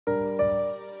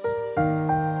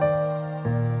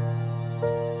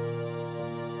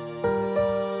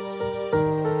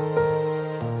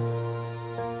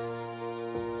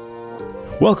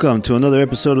Welcome to another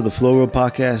episode of the Flow Road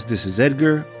Podcast. This is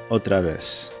Edgar, otra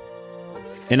vez.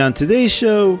 And on today's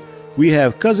show, we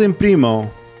have cousin Primo,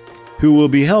 who will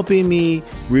be helping me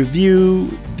review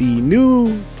the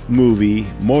new movie,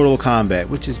 Mortal Kombat,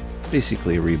 which is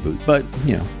basically a reboot, but,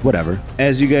 you know, whatever.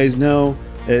 As you guys know,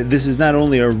 this is not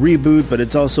only a reboot, but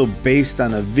it's also based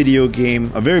on a video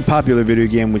game, a very popular video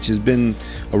game, which has been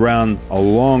around a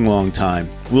long time.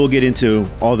 We'll get into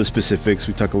all the specifics.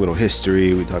 We talk a little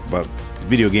history. We talk about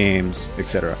video games,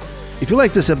 etc. If you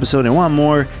like this episode and want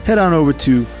more, head on over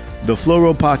to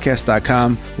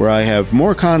theflowroadpodcast.com, where I have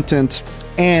more content,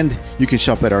 and you can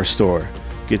shop at our store.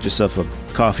 Get yourself a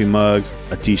coffee mug,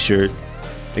 a t-shirt,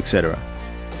 etc.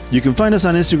 You can find us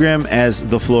on Instagram as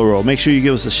The Flow Road. Make sure you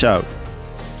give us a shout.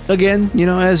 Again, you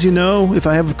know, as you know, if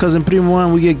I have a cousin Primo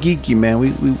on, we get geeky, man.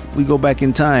 We go back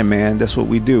in time, man. That's what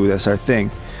we do. That's our thing.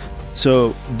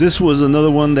 So this was another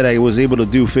one that I was able to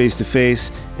do face to face.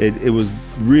 It was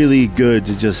really good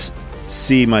to just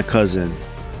see my cousin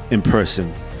in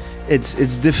person.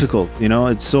 It's difficult, you know.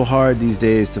 It's so hard these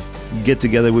days to get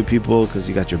together with people because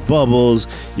you got your bubbles,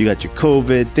 you got your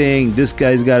COVID thing. This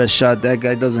guy's got a shot, that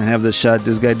guy doesn't have the shot,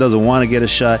 this guy doesn't want to get a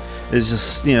shot. It's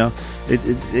just, you know,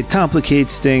 it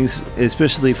complicates things,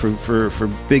 especially for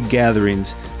big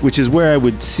gatherings, which is where I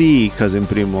would see cousin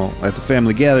Primo at the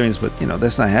family gatherings, but you know,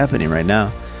 that's not happening right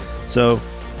now. So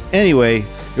anyway,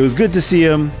 it was good to see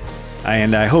him,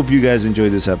 and I hope you guys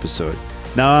enjoyed this episode.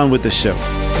 Now on with the show.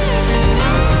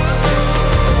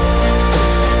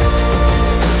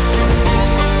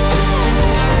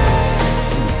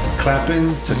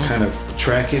 Clapping to kind of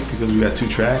track it because we got two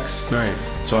tracks. Right.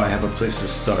 So I have a place to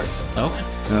start. Okay.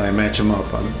 And I match them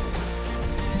up on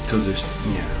because there's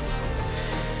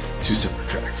two separate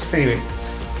tracks. Anyway,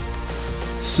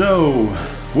 so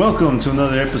welcome to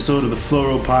another episode of the Flow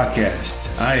Road Podcast.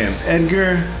 I am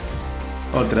Edgar,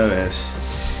 otra vez,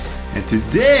 and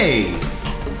today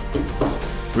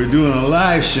we're doing a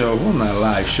live show. Well, not a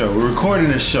live show. We're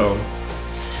recording a show.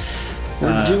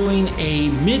 We're doing a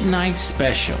midnight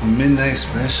special. Midnight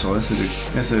special. That's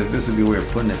a good way of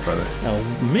putting it, brother. A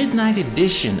midnight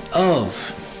edition of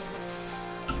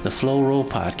the Flow Road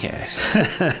Podcast.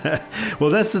 Well,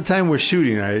 that's the time we're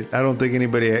shooting, right? I don't think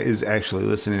anybody is actually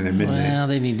listening at midnight. Well,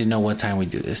 they need to know what time we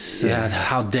do this. Yeah.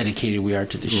 How dedicated we are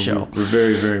to the show. We're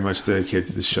very, very much dedicated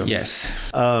to the show. Yes.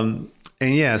 And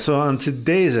yeah, so on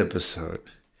today's episode,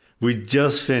 we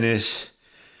just finished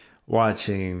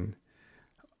watching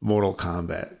Mortal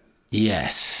Kombat.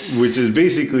 Yes. Which is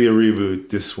basically a reboot,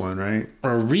 this one, right? A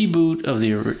reboot of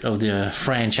the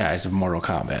franchise of Mortal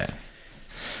Kombat.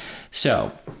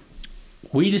 So,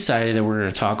 we decided that we're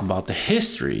going to talk about the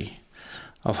history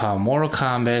of how Mortal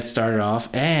Kombat started off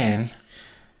and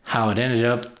how it ended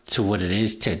up to what it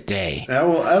is today.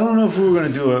 Well, I don't know if we were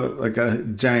going to do a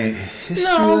giant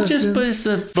history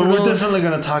lesson. But we're definitely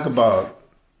going to talk about,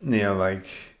 you know, like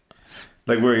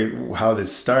how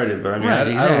this started. But I mean, right,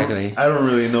 exactly. I don't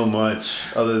really know much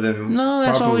other than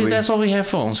that's what we have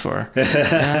phones for.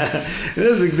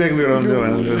 That's exactly what I'm doing.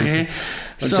 I'm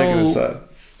checking this out.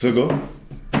 So go.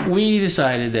 We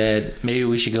decided that maybe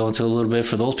we should go into a little bit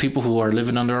for those people who are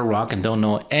living under a rock and don't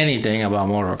know anything about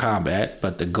Mortal Kombat,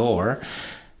 but the gore,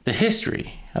 the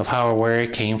history of how or where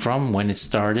it came from, when it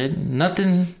started.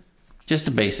 Nothing, just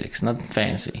the basics, nothing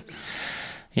fancy.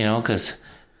 You know, because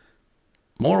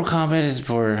Mortal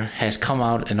Kombat has come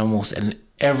out in almost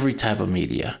every type of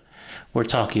media. We're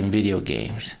talking video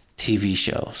games, TV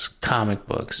shows, comic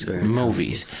books,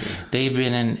 movies. They've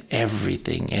been in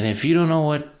everything. And if you don't know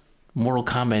what Mortal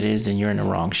Kombat is, then you're in the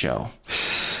wrong show.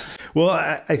 Well,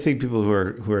 I think people who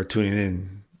are tuning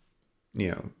in,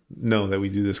 you know that we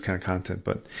do this kind of content.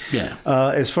 But yeah,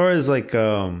 as far as like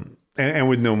and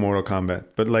with no Mortal Kombat,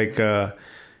 but like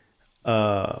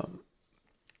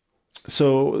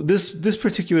so this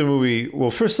particular movie,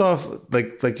 well, first off,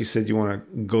 like you said, you want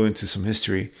to go into some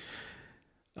history.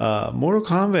 Mortal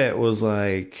Kombat was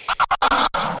like,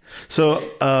 so,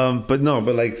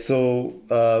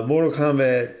 Mortal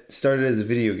Kombat started as a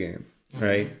video game,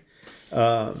 right?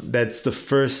 That's the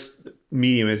first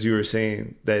medium, as you were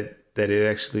saying, that it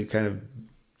actually kind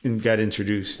of got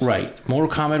introduced. Right. Mortal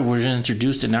Kombat was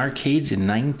introduced in arcades in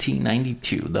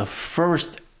 1992, the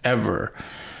first ever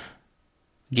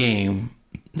game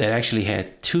that actually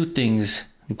had two things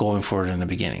going for it in the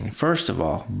beginning. First of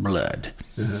all, blood.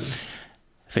 Mm-hmm.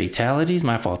 Fatalities,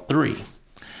 my fault, 3.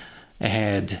 It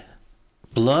had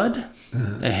blood.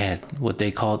 Mm-hmm. It had what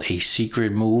they called a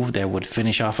secret move that would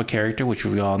finish off a character, which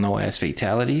we all know as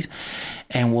fatalities,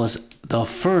 and was the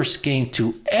first game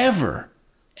to ever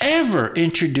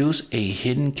introduce a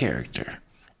hidden character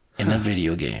in a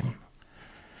video game.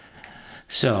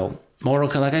 So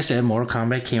like I said, Mortal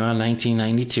Kombat came out in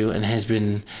 1992 and has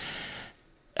been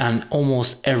on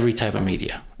almost every type of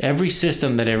media. Every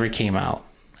system that ever came out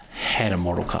had a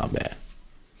Mortal Kombat.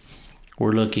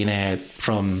 We're looking at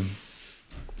from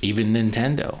even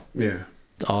Nintendo. Yeah.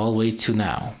 All the way to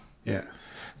now. Yeah.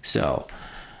 So,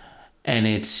 and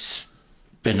it's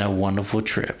been a wonderful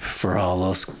trip for all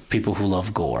those people who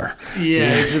love gore.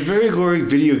 Yeah, it's a very gory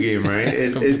video game, right?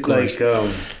 It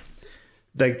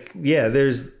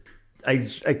there's I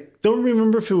don't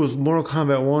remember if it was Mortal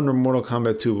Kombat 1 or Mortal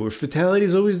Kombat 2. Were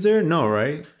fatalities always there? No,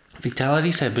 right?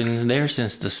 Fatalities have been there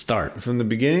since the start. From the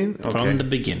beginning? Okay. From the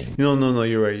beginning. No,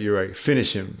 you're right.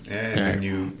 Finish him. And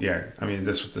then I mean,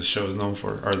 that's what the show is known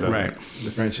for, or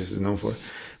the franchise is known for.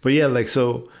 But yeah, like,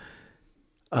 so,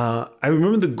 I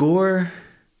remember the gore.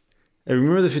 I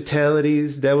remember the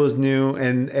fatalities. That was new.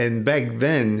 And back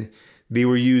then, they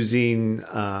were using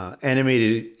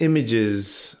animated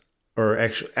images or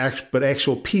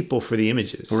actual people for the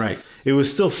images. Right. It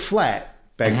was still flat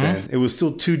back then. It was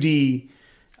still 2D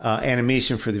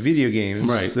animation for the video games,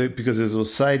 right? So, because it was a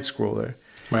side scroller,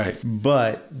 right?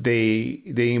 But they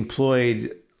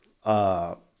employed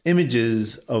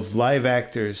images of live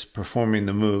actors performing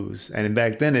the moves, and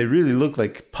back then it really looked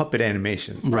like puppet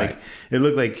animation, right? Like, it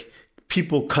looked like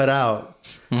people cut out,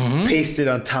 pasted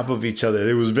on top of each other.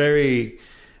 It was very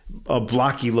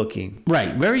blocky looking,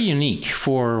 right? Very unique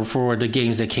for the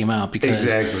games that came out, because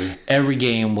every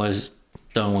game was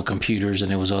done with computers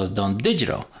and it was all done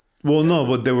digital. Well, no,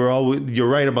 but they were all. You're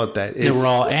right about that. They were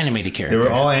all animated characters. They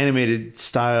were all animated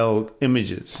style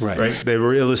images, right? They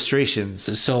were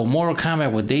illustrations. So Mortal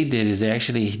Kombat, what they did is they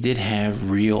actually did have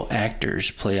real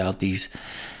actors play out the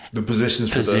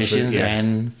positions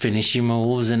and finishing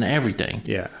moves and everything.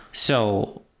 Yeah.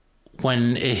 So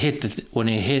when it hit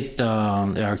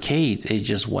the arcades, it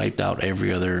just wiped out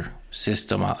every other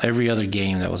system, every other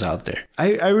game that was out there.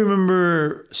 I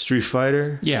remember Street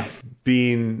Fighter. Yeah.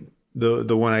 Being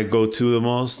the one I go to the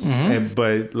most,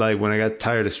 but like when I got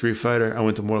tired of Street Fighter, I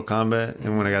went to Mortal Kombat,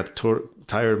 and when I got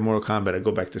tired of Mortal Kombat, I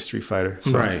go back to Street Fighter.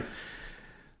 So, right.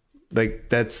 Like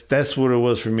that's what it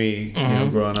was for me,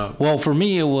 growing up. Well, for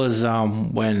me, it was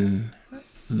when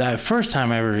that first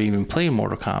time I ever even played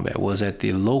Mortal Kombat was at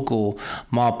the local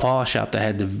mall paw shop that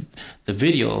had the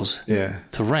videos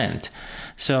to rent.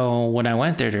 So when I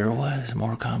went there was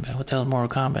Mortal Kombat. What the hell is Mortal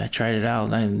Kombat? I tried it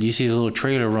out, and you see the little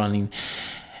trailer running.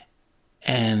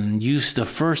 And the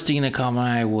first thing that caught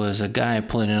my eye was a guy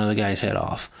pulling another guy's head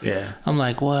off. Yeah. I'm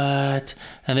like, what?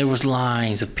 And there was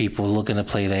lines of people looking to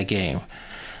play that game.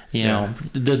 You know,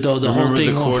 the whole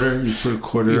thing. The quarter? You put a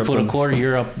quarter. You put a quarter,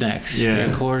 you're up next.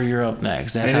 Yeah. A quarter, you're up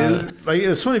next. That's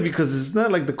it's funny because it's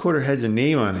not like the quarter had your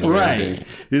name on it. Right.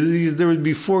 There would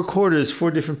be 4 quarters,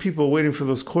 4 different people waiting for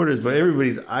those quarters, but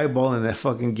everybody's eyeballing that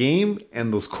fucking game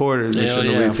and those quarters.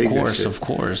 Of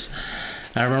course.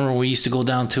 I remember we used to go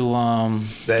down to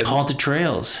Haunted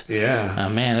Trails. Yeah.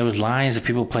 Man, there was lines of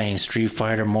people playing Street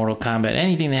Fighter, Mortal Kombat,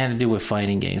 anything that had to do with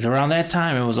fighting games. Around that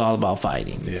time, it was all about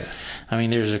fighting. Yeah. I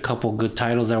mean, there's a couple good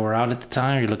titles that were out at the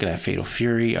time. You're looking at Fatal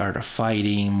Fury, Art of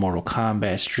Fighting, Mortal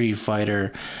Kombat, Street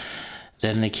Fighter.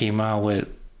 Then they came out with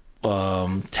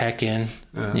Tekken,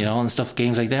 and stuff,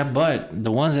 games like that. But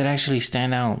the ones that actually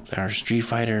stand out are Street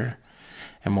Fighter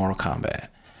and Mortal Kombat.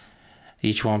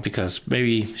 Each one, because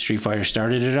maybe Street Fighter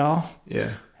started it all.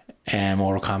 Yeah. And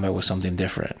Mortal Kombat was something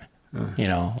different.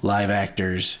 Live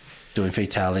actors doing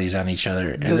fatalities on each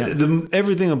other. And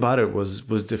everything about it was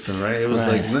different, right? It was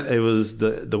like, it was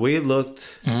the way it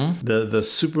looked. The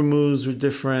super moves were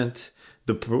different.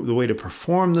 The way to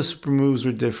perform the super moves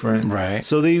were different. Right.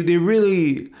 So they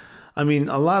really, I mean,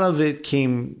 a lot of it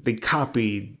they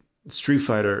copied Street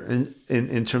Fighter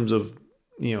in terms of,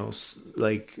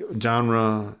 like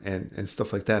genre and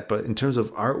stuff like that. But in terms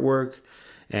of artwork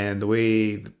and the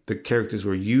way the characters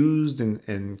were used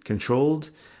and controlled,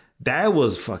 that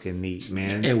was fucking neat,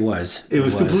 man. It was. It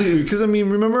was completely, because I mean,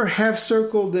 remember half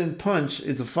circle then punch,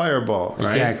 it's a fireball, right?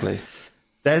 Exactly.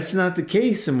 That's not the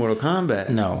case in Mortal Kombat.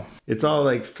 No. It's all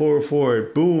like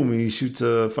forward, boom, and he shoots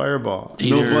a fireball.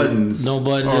 No buttons. It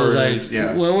was like,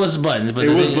 well, it was buttons, but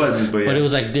but it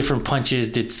was like different punches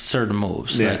did certain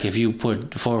moves. Yeah. Like if you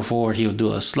put forward, he'll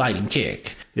do a sliding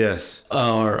kick. Yes.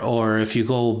 Or if you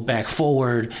go back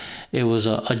forward, it was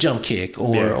a jump kick,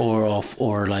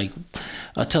 or like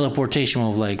a teleportation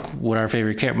move. Like what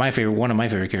one of my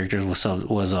favorite characters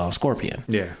was Scorpion.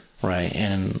 Yeah. Right,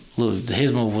 and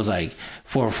his move was like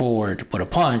forward with a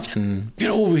punch and get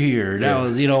over here. That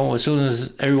was, as soon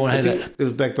as everyone had that, it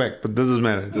was back, but that doesn't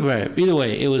matter. Right. Either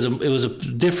way, it was a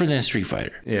different than Street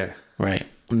Fighter. Yeah. Right.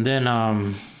 And then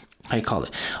how you call it?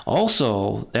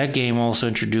 Also, that game also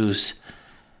introduced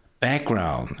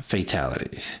background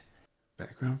fatalities.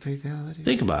 Background fatality?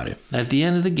 Think about it. At the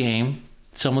end of the game,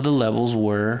 some of the levels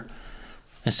were,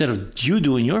 instead of you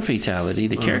doing your fatality,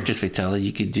 the character's fatality,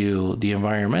 you could do the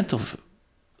environment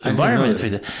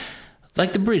fatality.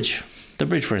 Like the bridge. The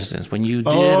bridge, for instance, when you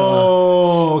did.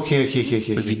 Okay.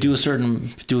 If you do a certain,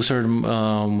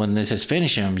 when it says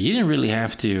finish him, you didn't really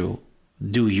have to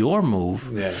do your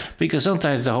move. Yeah. Because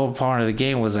sometimes the whole part of the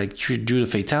game was like you do the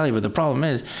fatality, but the problem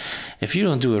is, if you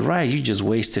don't do it right, you just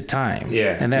wasted time.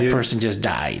 Yeah. And that person just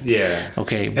died. Yeah.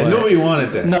 Okay. And nobody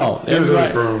wanted that. No.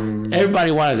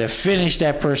 Everybody wanted to finish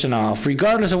that person off,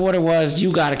 regardless of what it was.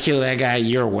 You got to kill that guy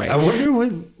your way. I wonder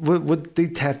what they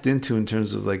tapped into in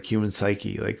terms of like human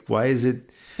psyche. Like, why is it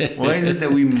that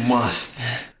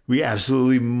we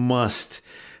absolutely must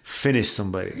finish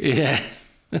somebody? Yeah.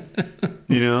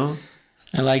 You know?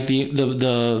 And like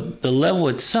the level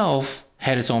itself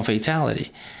had its own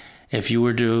fatality. If you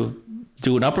were to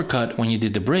do an uppercut when you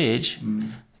did the bridge,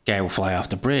 guy will fly off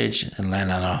the bridge and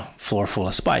land on a floor full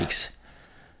of spikes.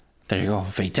 There you go,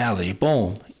 fatality,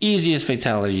 boom. Easiest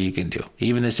fatality you can do.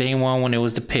 Even the same one when it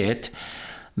was the pit,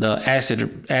 the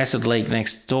acid lake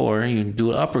next door, you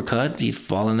do an uppercut, you'd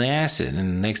fall in the acid,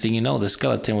 and next thing you know, the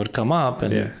skeleton would come up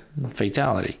and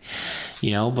fatality.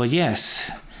 You know, but yes,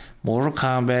 Mortal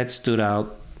Kombat stood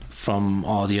out from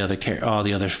all the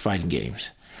other fighting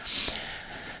games.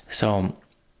 So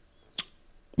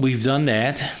we've done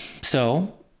that.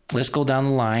 So let's go down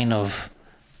the line of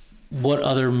what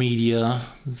other media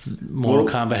Mortal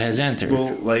Kombat has entered.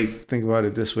 Well, like, think about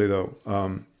it this way, though.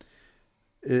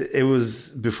 It was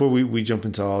before we jump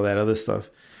into all that other stuff.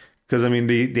 Because, I mean,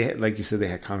 they had, like you said, they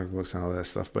had comic books and all that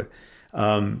stuff. But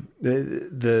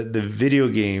the video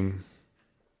game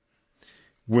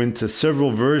went to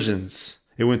several versions.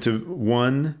 It went to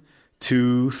 1,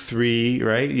 2, 3,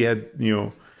 right? You had,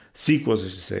 sequels, I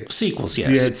should say. Sequels, yes.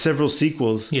 So you had several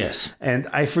sequels. Yes. And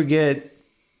I forget,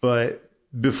 but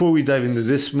before we dive into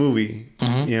this movie,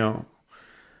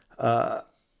 I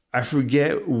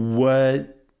forget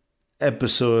what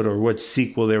episode or what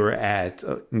sequel they were at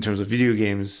in terms of video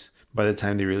games by the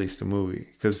time they released the movie.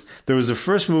 Because there was the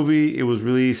first movie, it was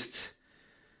released...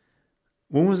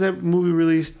 When was that movie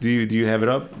released? Do you have it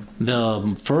up?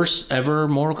 The first ever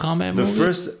Mortal Kombat movie? The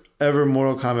first ever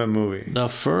Mortal Kombat movie. The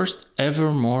first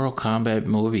ever Mortal Kombat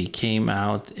movie came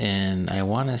out in, I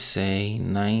want to say,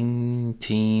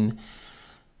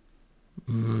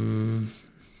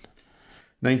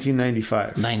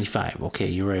 1995. 95. Okay,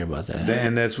 you're right about that.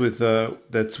 And that's with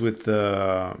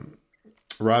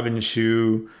Robin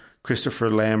Shue, Christopher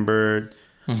Lambert,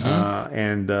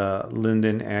 and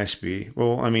Lyndon Ashby.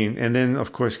 Well, I mean, and then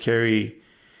of course Cary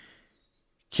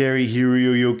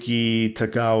Hiroyuki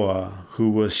Tagawa, who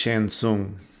was Shang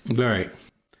Tsung. Right.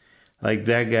 Like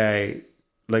that guy.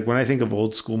 Like when I think of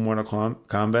old school Mortal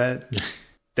Kombat,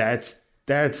 that's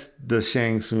the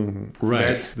Shang Tsung. Right.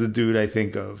 That's the dude I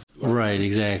think of. Right.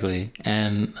 Exactly.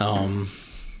 And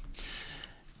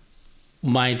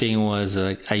my thing was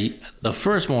the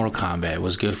first Mortal Kombat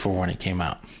was good for when it came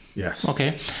out. Yes.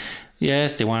 Okay.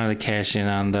 Yes, they wanted to cash in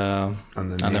on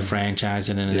the franchise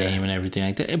and the name and everything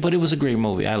like that. But it was a great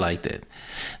movie. I liked it.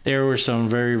 There were some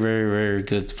very, very, very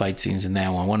good fight scenes in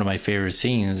that one. One of my favorite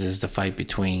scenes is the fight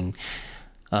between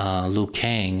Liu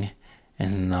Kang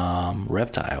and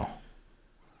Reptile.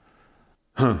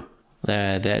 Huh.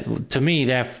 That to me,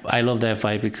 that I love that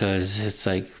fight because it's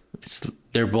like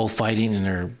they're both fighting and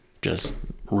they're just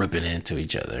ripping into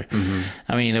each other. Mm-hmm.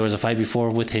 I mean, there was a fight before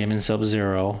with him and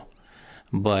Sub-Zero,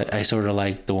 but I sort of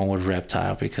liked the one with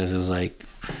Reptile because it was like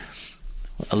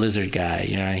a lizard guy,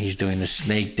 and he's doing the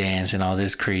snake dance and all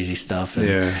this crazy stuff. And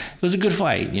it was a good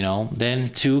fight, Then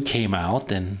 2 came out,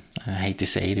 and I hate to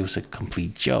say it was a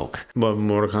complete joke. What,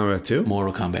 Mortal Kombat 2?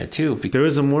 Mortal Kombat 2. There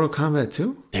is a Mortal Kombat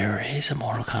 2? There is a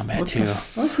Mortal Kombat 2. What the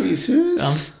fuck? Are you serious?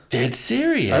 I'm dead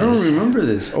serious. I don't remember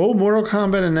this. Oh, Mortal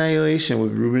Kombat Annihilation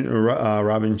with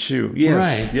Robin Shue. Yes.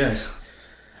 Right. Yes.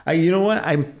 You know what?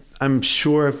 I'm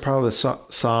sure I probably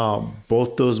saw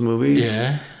both those movies.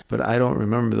 Yeah. But I don't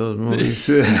remember those movies.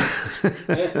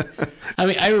 I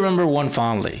mean, I remember one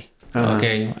fondly. Uh-huh.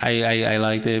 Okay, I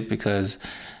liked it because,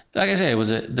 like I said,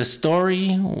 the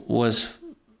story was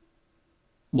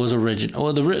original.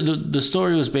 Well, the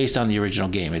story was based on the original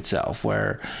game itself,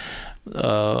 where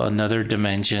another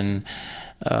dimension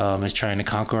is trying to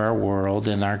conquer our world,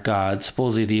 and our gods,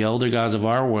 supposedly the elder gods of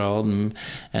our world,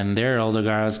 and their elder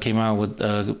gods came out with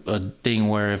a thing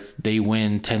where if they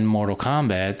win 10 Mortal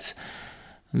Kombats,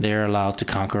 they're allowed to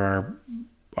conquer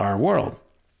our world.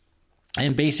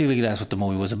 And basically that's what the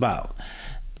movie was about.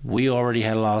 We already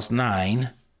had lost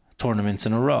 9 tournaments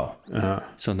in a row. Uh-huh.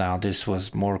 So now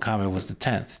Mortal Kombat was the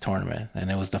 10th tournament, and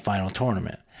it was the final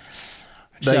tournament.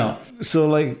 So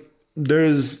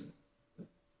there's,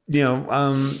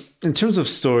 in terms of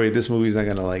story, this movie's not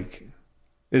gonna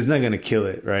it's not gonna kill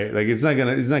it, right? Like it's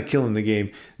not killing the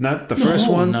game. Not the first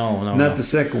one, not the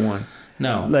second one.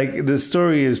 No, like the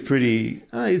story is pretty.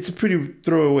 It's a pretty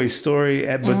throwaway story,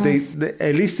 but they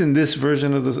at least in this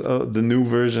version of the new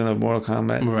version of Mortal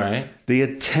Kombat, right? They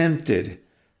attempted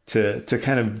to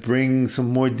kind of bring some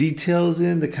more details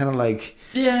in to kind of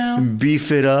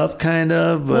beef it up, kind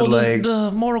of. But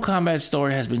the Mortal Kombat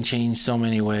story has been changed so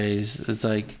many ways. It's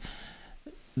like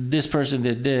this person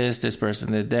did this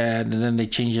person did that, and then they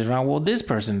change it around. Well, this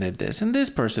person did this, and this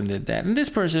person did that, and this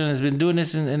person has been doing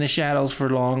this in the shadows for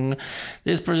long.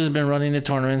 This person's been running the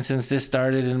tournament since this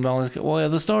started, and all this. Well,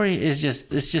 the story is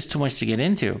just too much to get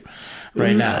into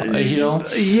right now.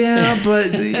 Yeah,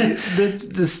 but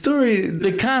the story,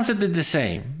 the concept is the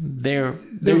same. They're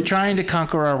trying to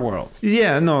conquer our world.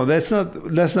 Yeah, no, that's not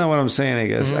what I'm saying. I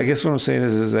guess. I guess what I'm saying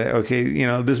is that okay,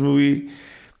 this movie,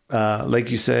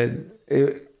 like you said.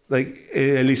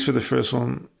 At least for the first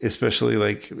one, especially,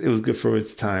 it was good for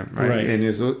its time, right?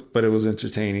 But it was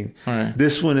entertaining. Right.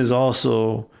 This one is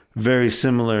also very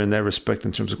similar in that respect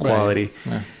in terms of quality.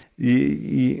 Right.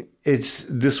 Yeah.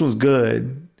 This one's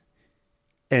good.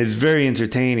 And it's very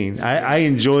entertaining. I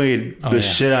enjoyed the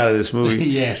shit out of this movie.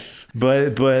 Yes,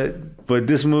 but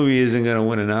this movie isn't gonna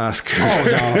win an Oscar. Oh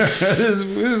no, this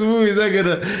movie's not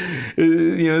gonna,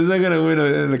 it's not gonna win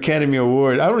an Academy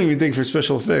Award. I don't even think for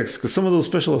special effects, because some of those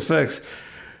special effects,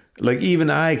 even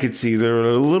I could see they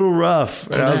were a little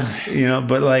rough. And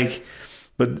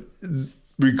but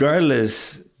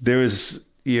regardless, there is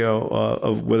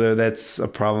of whether that's a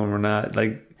problem or not.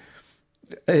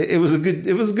 It was a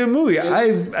good movie.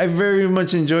 I very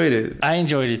much enjoyed it. I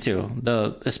enjoyed it too.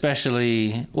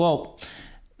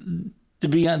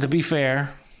 To be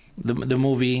fair, the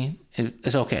movie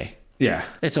is okay. Yeah,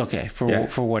 it's okay for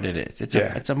what it is.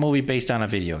 It's a movie based on a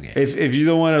video game. If you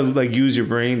don't want to use your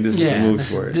brain, this is the movie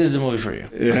for it. This is the movie for you.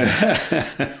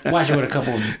 Yeah. Watch it with a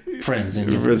couple of friends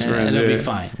and it'll be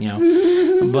fine.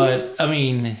 But I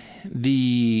mean,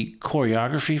 the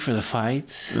choreography for the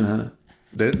fights. Uh-huh.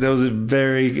 That was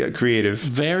very creative.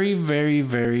 Very, very,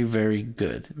 very, very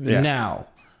good. Yeah. Now,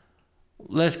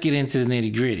 let's get into the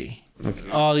nitty gritty.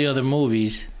 Okay. All the other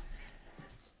movies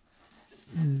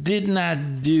did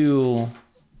not do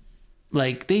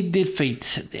they did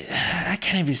I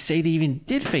can't even say they even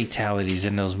did fatalities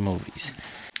in those movies.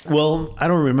 Well, I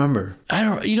don't remember.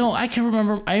 I can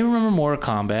remember. I remember Mortal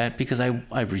Kombat because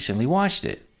I recently watched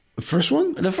it. The first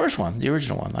one? The first one, the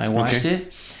original one. I watched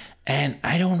it. And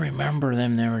I don't remember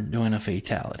them never doing a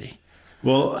fatality.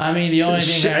 Well, I mean, the only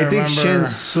thing I remember... I think Shang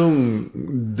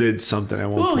Tsung did something at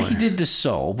one point. Well, he did the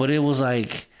soul, but it was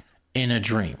in a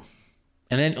dream.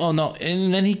 And then,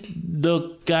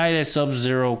 the guy that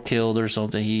Sub-Zero killed or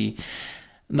something,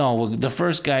 the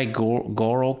first guy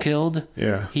Goro killed,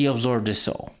 he absorbed his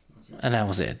soul. And that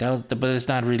was it. But it's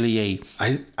not really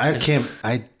I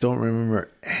don't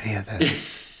remember any of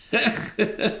that.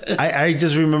 I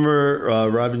just remember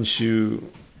Robin Shou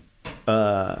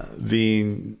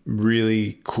being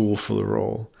really cool for the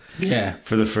role. Yeah,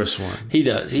 for the first one, he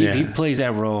does. He plays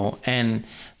that role. And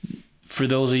for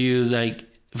those of you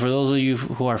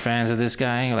who are fans of this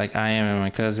guy, like I am and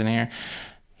my cousin here,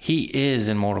 he is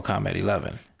in Mortal Kombat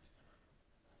 11.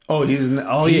 Oh, he is in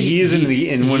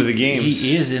one of the games.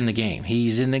 He is in the game.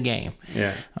 He's in the game.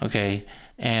 Yeah. Okay.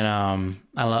 And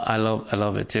I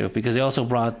love it too because they also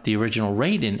brought the original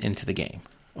Raiden into the game.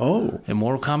 Oh, in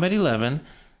Mortal Kombat 11,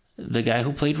 the guy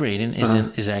who played Raiden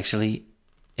is actually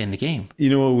in the game. You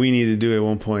know what we need to do at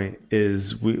one point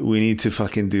is we need to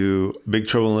fucking do Big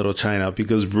Trouble in Little China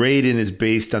because Raiden is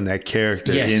based on that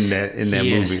character in that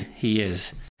movie. He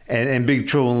is. And Big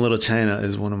Trouble in Little China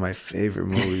is one of my favorite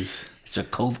movies. It's a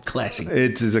cult classic.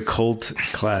 It is a cult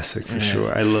classic for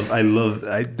sure. I love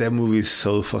that movie is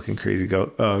so fucking crazy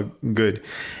good.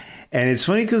 And it's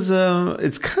funny because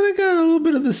it's kind of got a little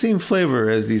bit of the same flavor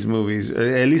as these movies,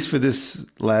 at least for this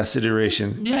last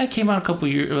iteration. Yeah, it came out a couple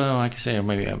years, I can say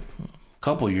maybe a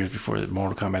couple years before the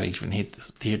Mortal Kombat even hit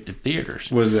the theaters.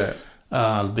 What was that?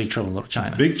 Big Trouble in Little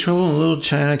China. Big Trouble in Little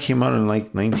China came out in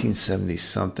 1970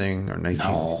 something or 19.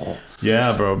 No.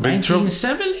 Yeah, bro.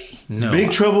 1970? No.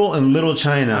 Big Trouble in Little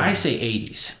China. I say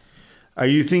 80s. Are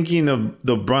you thinking of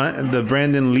the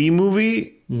Brandon Lee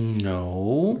movie?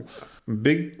 No.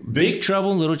 Big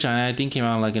Trouble in Little China, I think came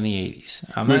out in the 80s.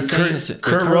 I'm not saying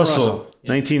Kurt Russell,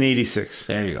 1986.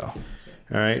 There you go. All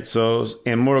right. So,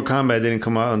 and Mortal Kombat didn't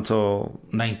come out until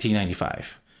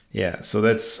 1995. Yeah, so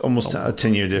that's almost a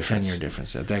 10-year difference. 10-year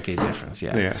difference, a decade difference.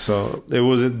 Yeah. Yeah, so it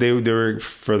wasn't they were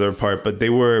further apart, but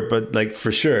like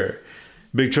for sure,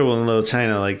 Big Trouble in Little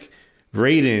China, like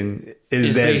Raiden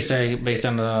is that based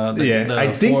on the yeah.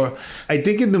 I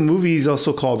think in the movie he's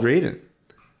also called Raiden.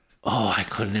 Oh, I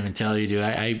couldn't even tell you, dude.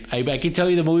 I can tell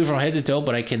you the movie from head to toe,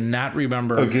 but I cannot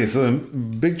remember. Okay, so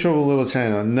in Big Trouble in Little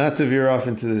China, not to veer off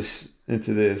into this.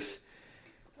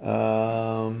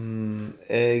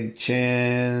 Egg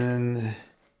Chan,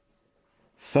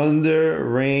 Thunder,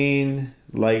 Rain,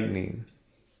 Lightning.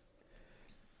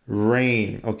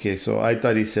 Rain. Okay, so I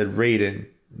thought he said Raiden.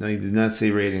 No, he did not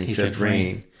say Raiden. He said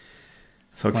Rain.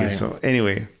 So, okay, right. So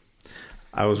anyway,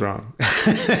 I was wrong.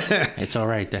 It's all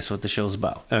right. That's what the show's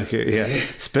about. Okay, yeah.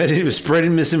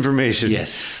 Spreading misinformation.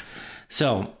 Yes.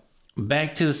 So,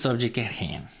 back to the subject at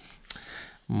hand.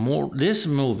 This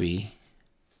movie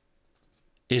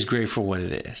is great for what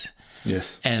it is.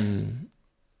 Yes. And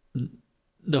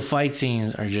the fight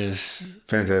scenes are just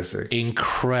fantastic.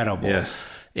 Incredible. Yes.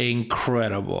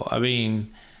 Incredible. I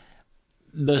mean,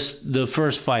 the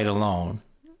first fight alone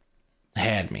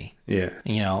had me. Yeah.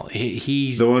 You know,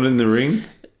 he's the one in the ring?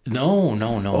 No. Oh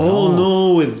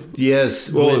no!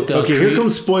 Okay. Here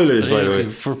comes spoilers. By the way,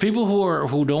 for people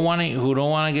who don't want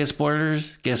to get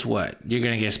spoilers, guess what? You're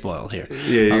gonna get spoiled here.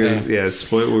 Yeah,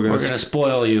 We're gonna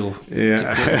spoil you. Yeah,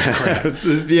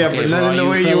 yeah, okay, but not in the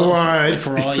way you want.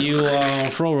 For all you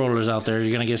pro rollers out there,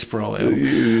 you're gonna get spoiled.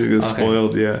 You're get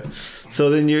spoiled. Yeah.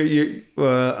 So then you're.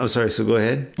 I'm sorry. So go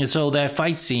ahead. And so that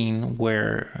fight scene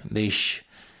where they.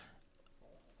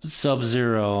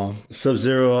 Sub-Zero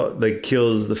like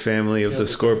kills the family of the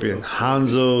Scorpion.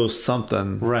 Hanzo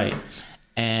something. Right.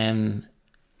 And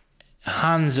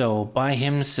Hanzo by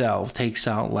himself takes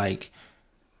out like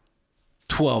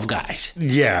 12 guys.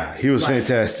 Yeah, he was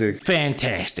fantastic.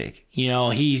 Fantastic. You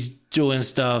know, he's doing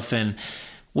stuff and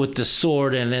with the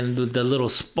sword and then with the little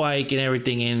spike and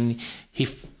everything, and he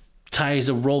ties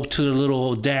a rope to the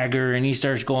little dagger and he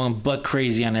starts going butt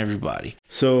crazy on everybody.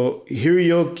 So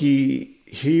Hiroyuki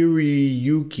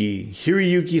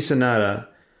Sanada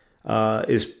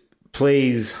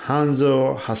plays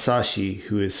Hanzo Hasashi,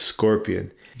 who is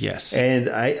Scorpion. Yes. And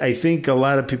I think a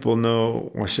lot of people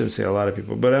know, well, I shouldn't say a lot of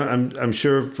people, but I'm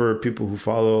sure for people who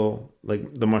follow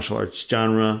like the martial arts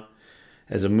genre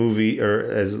as a movie,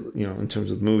 or as you know, in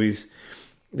terms of movies,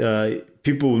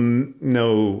 people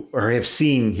know or have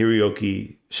seen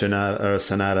Hiroyuki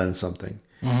Sanada in something.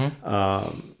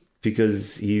 Mm-hmm.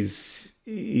 Because he's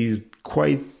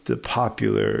quite the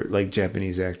popular like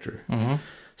Japanese actor. Mm-hmm.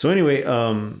 So anyway,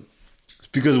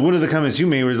 because one of the comments you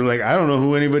made was like, I don't know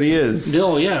who anybody is.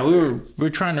 Oh yeah, we're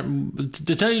trying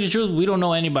to tell you the truth. We don't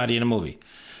know anybody in the movie.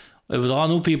 It was all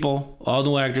new people, all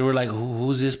new actors. We're like,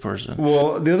 who's this person?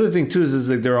 Well, the other thing too is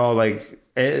like they're all like,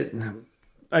 I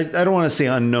don't want to say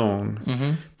unknown,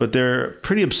 mm-hmm. but they're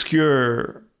pretty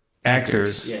obscure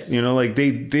actors. Yes. You know, like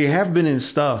they have been in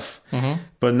stuff, mm-hmm.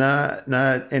 but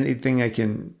not anything I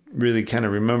can really kind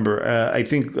of remember. I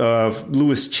think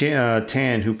Louis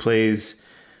Tan, who plays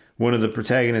one of the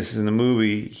protagonists in the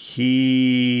movie,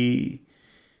 he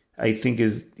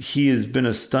has been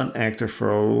a stunt actor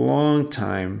for a long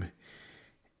time,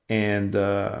 and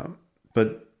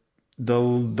but the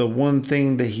one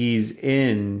thing that he's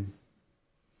in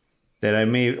that I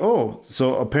may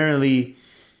so apparently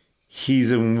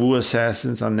he's in Wu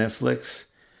Assassins on Netflix.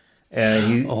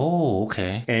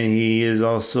 Okay. And he is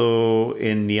also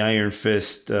in the Iron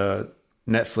Fist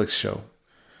Netflix show.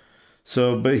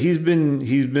 So, but he's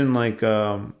been like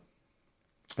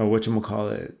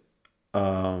whatchamacallit,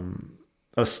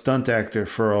 a stunt actor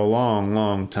for a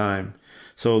long time.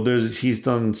 So he's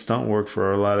done stunt work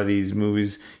for a lot of these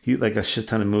movies. He like a shit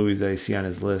ton of movies that I see on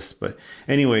his list. But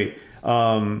anyway,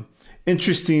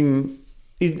 interesting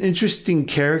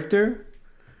character,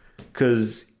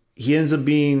 because he ends up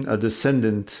being a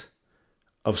descendant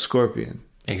of Scorpion.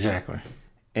 Exactly.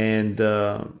 And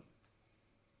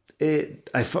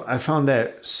I found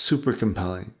that super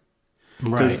compelling.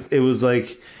 Right. It was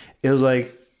like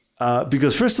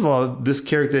because first of all, this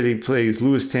character that he plays,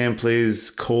 Louis Tan plays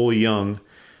Cole Young,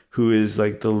 who is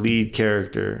like the lead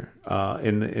character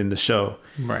in the show.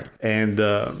 Right. And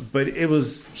but he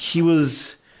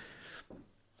was,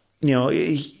 you know,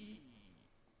 he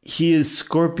is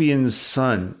Scorpion's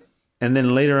son. And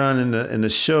then later on in the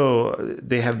show,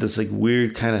 they have this like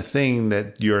weird kind of thing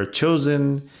that you're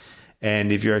chosen,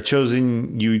 and if you're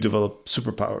chosen, you develop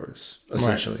superpowers,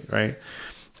 essentially, right?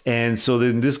 And so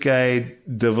then this guy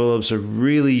develops a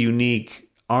really unique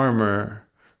armor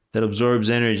that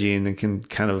absorbs energy, and then he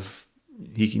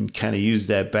can kind of use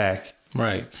that back.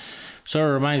 Right. Sort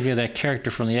of reminds me of that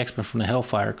character from the X-Men from the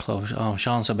Hellfire Club,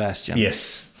 Sean Sebastian.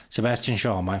 Yes. Sebastian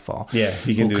Shaw, my fault. Yeah,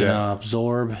 he can do that. Who can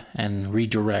absorb and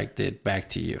redirect it back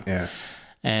to you. Yeah.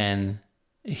 And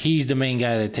he's the main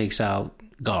guy that takes out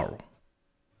Garo.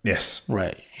 Yes.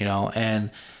 Right. And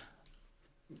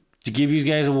to give you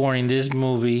guys a warning, this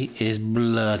movie is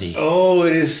bloody. Oh,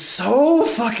 it is so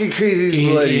fucking crazy. It's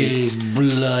bloody. It is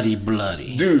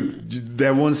bloody. Dude,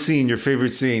 that one scene, your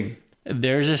favorite scene.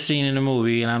 There's a scene in the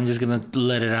movie, and I'm just going to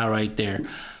let it out right there.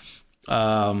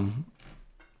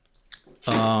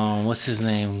 What's his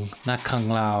name? Not Kung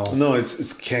Lao. No,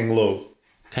 it's Kang Lo.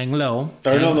 Kang Lo.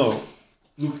 No.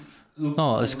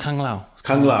 No, it's Kung Lao.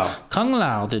 Kung Lao. Kung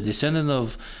Lao, the descendant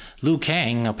of Liu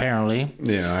Kang, apparently.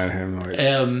 Yeah, I have no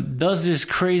idea. Does this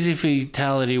crazy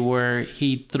fatality where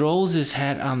he throws his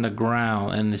hat on the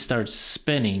ground and it starts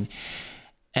spinning,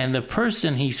 and the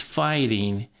person he's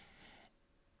fighting,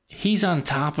 he's on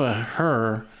top of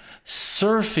her,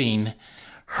 surfing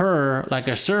her like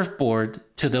a surfboard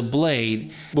to the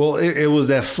blade. Well, it was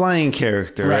that flying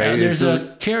character, right? There's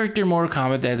a character in Mortal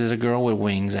Kombat that is a girl with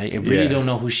wings. I really don't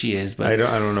know who she is, but I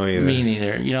don't know either. Me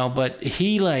neither. But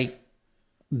he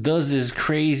does this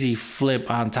crazy flip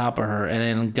on top of her and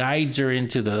then guides her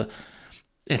into the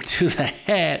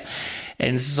hat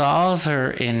and saws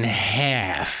her in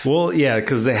half. Well, yeah,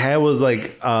 because the hat was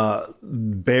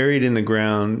buried in the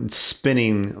ground,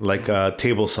 spinning like a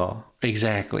table saw.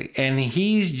 Exactly. And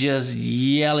he's just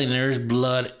yelling. There's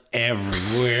blood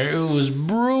everywhere. It was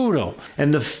brutal.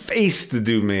 And the face the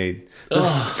dude made. The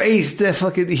face that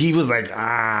he was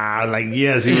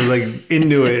yes, he was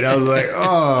into it. I was like,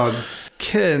 oh,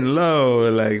 Ken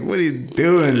Lo, what are you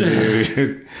doing,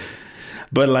 dude?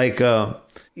 But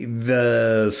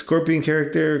the Scorpion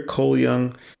character, Cole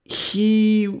Young,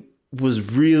 he was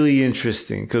really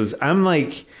interesting because I'm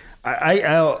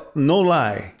I'll no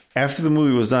lie. After the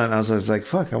movie was done, I was like,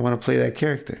 fuck, I want to play that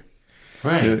character.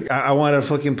 Right. I want to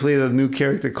fucking play the new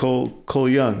character, Cole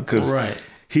Young.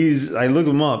 Because I look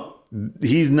him up.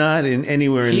 He's not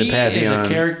anywhere in the Pantheon. He is a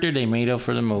character they made up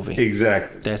for the movie.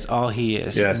 Exactly. That's all he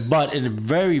is. Yes. But a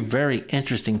very, very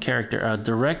interesting character. A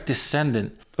direct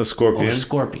descendant of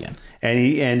Scorpion.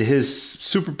 And his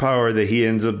superpower that he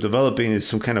ends up developing is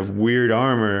some kind of weird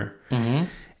armor. Mm-hmm.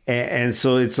 And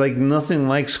so it's nothing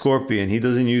like Scorpion. He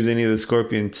doesn't use any of the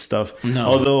Scorpion stuff. No.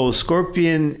 Although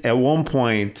Scorpion at one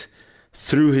point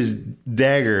threw his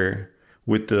dagger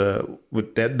with the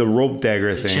rope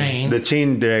dagger thing, the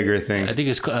chain dagger thing. I think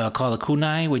it's called a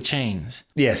kunai with chains.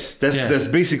 Yes, that's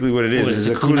basically what it is.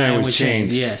 It's a kunai with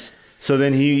chains. Yes. So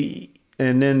then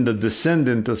then the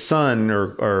descendant, the son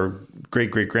or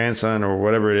great grandson or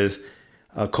whatever it is,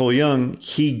 Cole Young,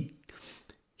 he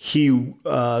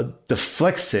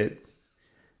deflects it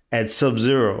at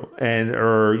Sub-Zero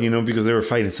because they were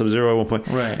fighting Sub-Zero at one point.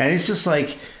 Right. And it's just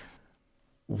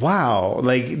wow,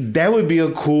 that would be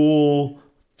a cool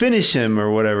finish him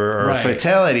or whatever, or a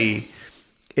fatality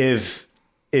if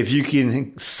you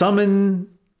can summon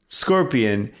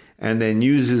Scorpion and then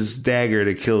use his dagger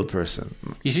to kill a person.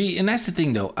 You see, and that's the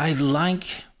thing though. I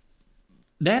like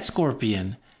that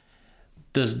Scorpion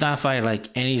does not fight like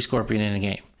any Scorpion in the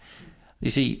game. You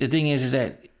see, the thing is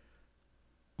that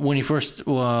when he first,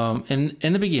 in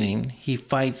the beginning, he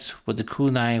fights with the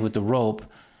kunai, with the rope.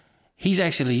 He's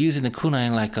actually using the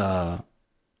kunai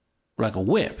like a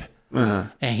whip. Uh-huh.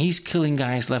 And he's killing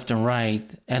guys left and right.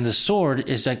 And the sword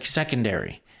is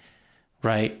secondary,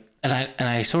 right? And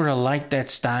I sort of like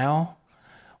that style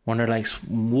when they're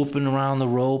whooping around the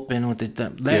rope and with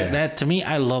that to me,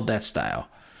 I love that style.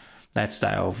 That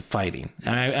style of fighting.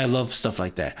 And I love stuff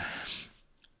like that.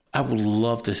 I would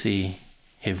love to see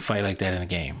him fight like that in a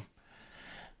game.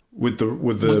 With the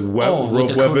rope weapon?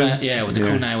 Kunai, with the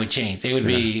kunai with chains. It would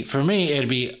be, for me, it would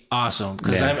be awesome.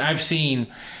 Because I've seen,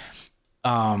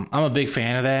 I'm a big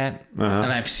fan of that. Uh-huh.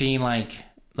 And I've seen when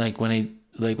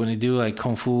they do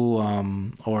Kung Fu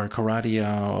or karate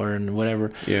or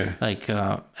whatever.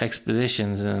 Yeah.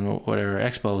 Expeditions and whatever,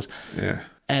 expos. Yeah.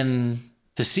 And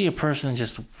to see a person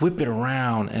just whip it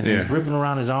around and he's ripping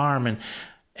around his arm and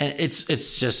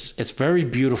it's very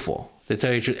beautiful, to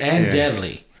tell you the truth, and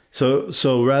deadly.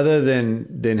 So rather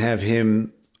than have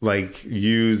him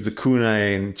use the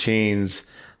kunai and chains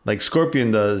like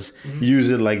Scorpion does, use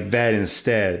it like that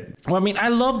instead. Well, I mean, I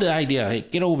love the idea. Hey,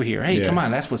 get over here. Hey, come on.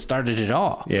 That's what started it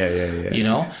all.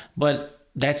 Yeah. But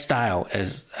that style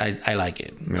I like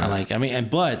it. Yeah.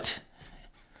 But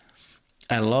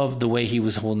I love the way he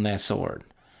was holding that sword.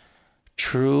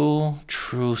 True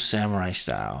samurai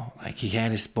style. He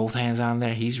had his both hands on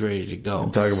there. He's ready to go.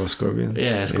 I'm talking about Scorpion.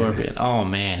 Yeah, Scorpion. Yeah. Oh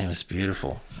man, it was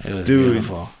beautiful. It was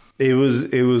beautiful. It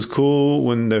was cool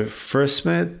when they first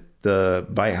met. the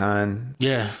Baihan.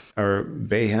 Yeah. Or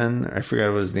Baihan. I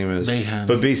forgot what his name is. Baihan.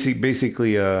 But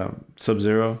basically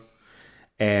Sub-Zero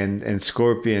and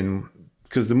Scorpion,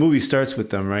 because the movie starts with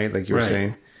them, right? Like you were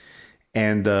saying.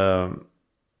 And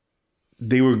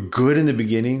they were good in the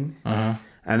beginning. Uh-huh.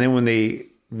 And then when they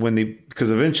because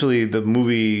eventually the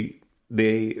movie,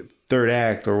 the third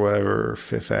act or whatever,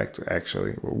 fifth act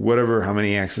actually, whatever, how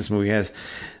many acts this movie has,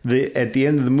 at the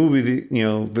end of the movie,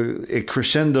 it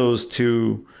crescendos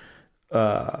to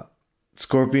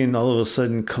Scorpion all of a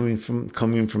sudden coming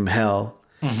from hell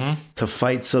to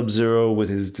fight Sub-Zero with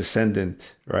his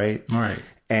descendant, right? Right.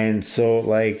 And so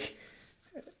like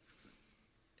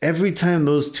every time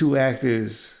those two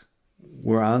actors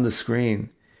were on the screen,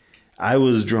 I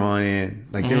was drawn in.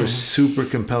 Like they were super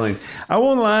compelling. I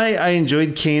won't lie, I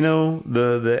enjoyed Kano,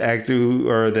 the actor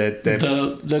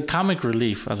the comic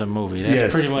relief of the movie.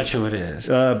 That's pretty much who it is.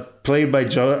 Played by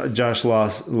Josh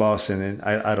Lawson, and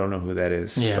I don't know who that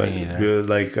is. Yeah, but, me neither.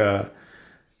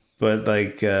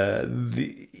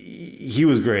 He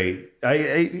was great.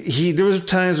 There was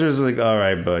times where it was like, all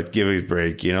right, bud, give it a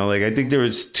break. Like I think there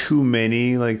was too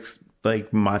many like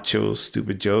macho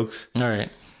stupid jokes. All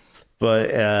right.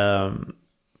 But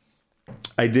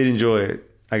I did enjoy it.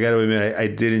 I got to admit, I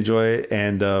did enjoy it,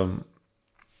 and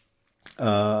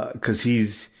because he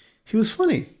was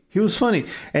funny. He was funny,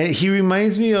 and he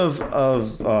reminds me of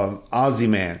Ozzy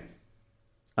Man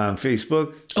on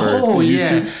Facebook. Oh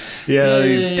yeah,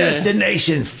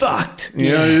 Destination fucked.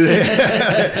 You know,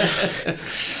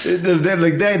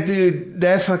 like that dude,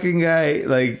 that fucking guy,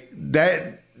 like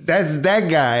that. That's that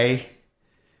guy,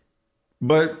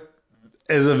 but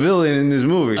as a villain in this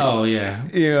movie. Oh yeah.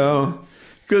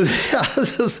 Because I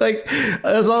was just like,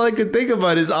 that's all I could think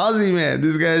about is Ozzy Man.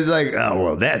 This guy's like, oh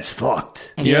well, that's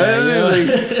fucked. You know what I mean?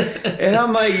 And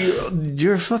I'm like,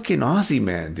 you're fucking Ozzy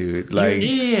Man, dude. Like,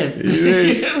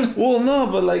 yeah. Well, no,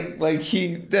 but like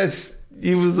he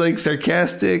was like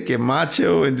sarcastic and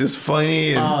macho and just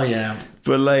funny. And, oh yeah.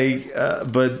 But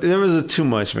but there was too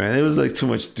much, man. It was like too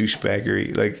much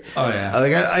douchebaggery. Like, oh yeah,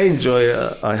 like I enjoy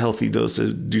a healthy dose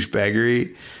of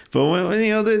douchebaggery, but when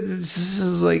this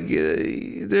is like,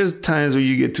 there's times where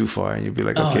you get too far and you'll be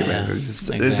like, okay, man,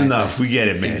 it's enough. We get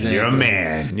it, man. Exactly. You're a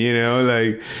man,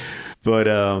 like.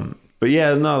 But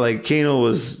yeah, no, like Kano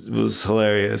was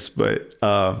hilarious, but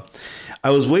I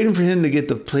was waiting for him to get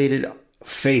the plated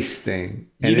face thing,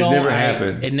 and it never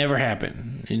happened. It never happened.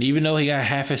 And even though he got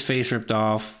half his face ripped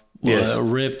off,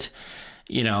 ripped,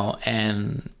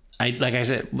 and like I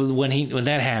said, when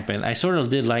that happened, I sort of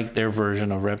did like their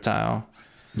version of Reptile.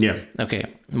 Yeah. Okay,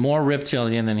 more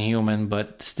reptilian than human,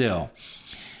 but still,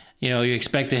 you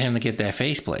expected him to get that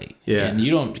faceplate. Yeah.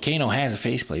 And Kano has a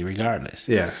faceplate regardless.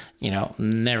 Yeah.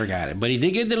 Never got it. But he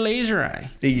did get the laser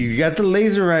eye. He got the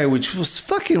laser eye, which was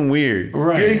fucking weird.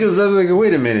 Right. Because I was like,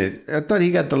 wait a minute. I thought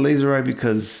he got the laser eye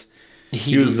because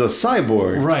he was a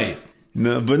cyborg. Right.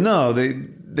 No, but no,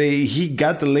 he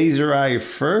got the laser eye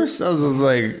first. I was just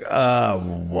like,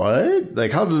 what?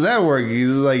 Like, how does that work?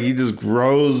 He's like, he just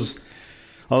grows.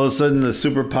 All of a sudden, the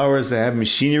superpowers to have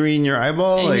machinery in your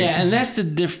eyeball. Like, yeah, and that's the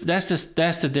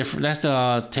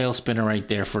tail spinner right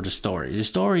there for the story. The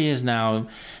story is now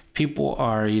people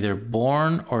are either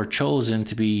born or chosen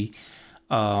to be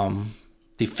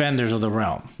defenders of the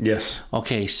realm. Yes.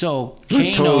 Okay, so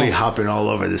we're totally hopping all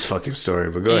over this fucking story,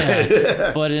 but go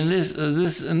ahead. But in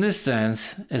this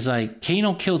sense, it's like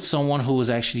Kano killed someone who was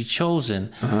actually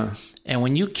chosen, and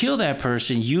when you kill that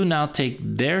person, you now take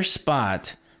their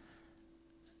spot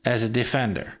as a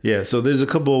defender. Yeah, so there's a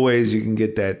couple of ways you can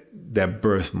get that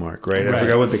birthmark, right? I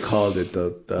forgot what they called it.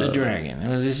 The dragon.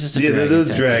 It's just a dragon.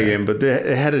 The dragon, but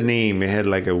it had a name. It had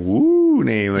like a woo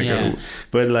name,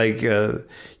 but like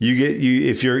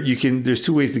you can. There's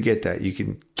two ways to get that. You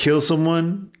can kill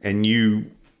someone and you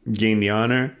gain the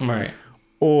honor, right?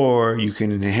 Or you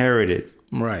can inherit it.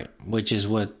 Right, which is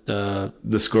what the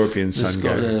Scorpion's son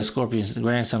got. The Scorpion's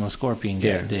grandson of Scorpion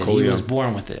did. He was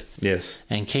born with it. Yes.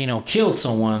 And Kano killed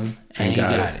someone and he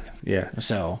got it. Yeah.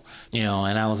 So,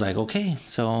 and I was like, okay,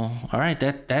 so all right,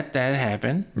 that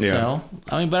happened. Yeah. So,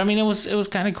 it was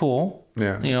kind of cool.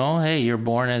 Yeah. Hey, you're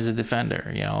born as a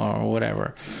defender, or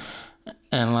whatever.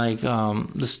 And like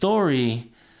the story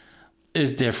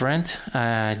is different.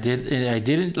 I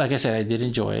didn't like I said, I did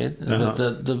enjoy it.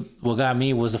 The what got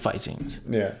me was the fight scenes.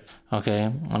 Yeah.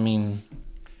 Okay.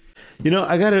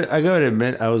 I gotta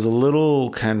admit, I was a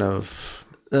little kind of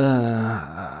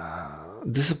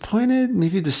disappointed,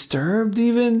 maybe disturbed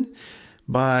even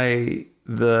by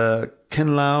the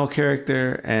Ken Lao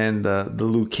character and the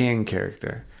Liu Kang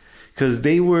character, because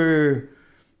they were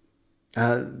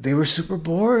They were super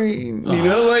boring. You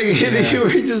know, like they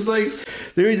were just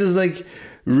like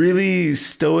really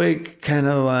stoic, kind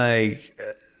of like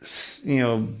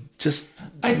just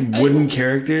wooden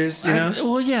characters. You know.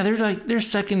 Well, yeah, they're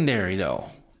secondary though.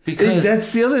 Because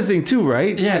that's the other thing too,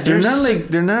 right? Yeah,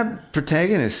 they're not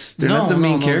protagonists. They're not the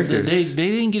main characters. They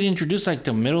didn't get introduced like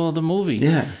the middle of the movie.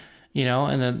 Yeah,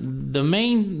 and the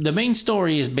main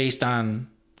story is based on.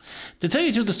 To tell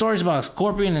you the truth, the story is about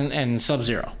Scorpion and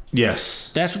Sub-Zero. Yes,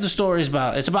 that's what the story is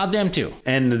about. It's about them too,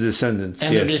 and the descendants.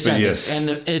 And yes, their descendants, yes. and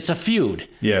it's a feud.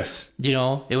 Yes,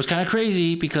 it was kind of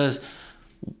crazy because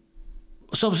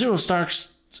Sub-Zero starts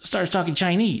talking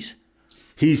Chinese.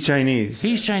 He's Chinese,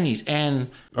 and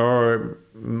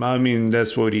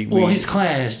that's what he. His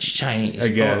clan is Chinese, I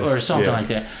guess, or something like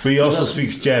that. But he also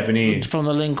speaks Japanese from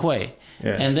the Lin Kuei,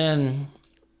 and then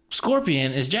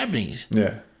Scorpion is Japanese.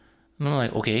 Yeah, and I'm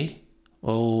like, okay,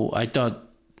 I thought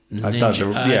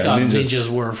ninjas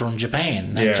were from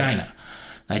Japan, not China,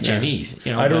 not Chinese.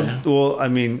 I don't. Well, I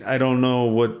don't know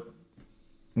what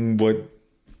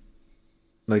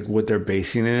they're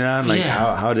basing it on,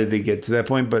 how did they get to that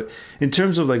point? But in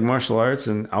terms of like martial arts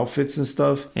and outfits and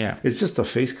stuff, it's just a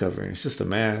face covering, it's just a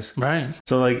mask, right?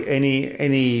 So like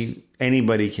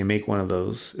anybody can make one of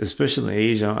those, especially in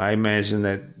Asia. I imagine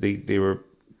that they were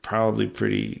probably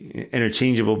pretty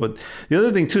interchangeable. But the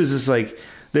other thing too is it's like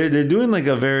they're doing like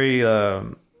a very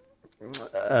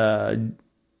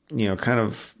kind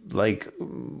of like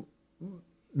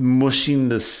mushing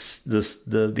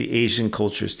the Asian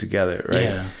cultures together, right?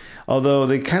 Yeah. Although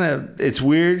it's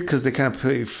weird because they kind of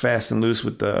play fast and loose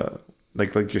with the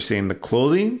like you're saying, the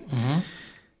clothing,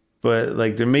 but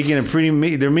like they're making it pretty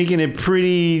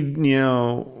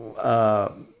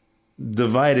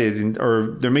divided,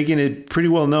 or they're making it pretty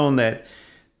well known that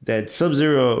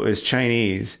Sub-Zero is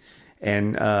Chinese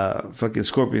and fucking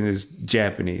Scorpion is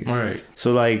Japanese, right?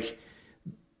 So like,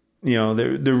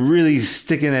 they're really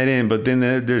sticking that in, but then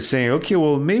they're saying, okay,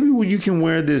 well, maybe you can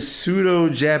wear this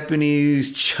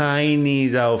pseudo-Japanese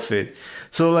Chinese outfit.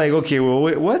 So like, okay, well,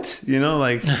 wait, what?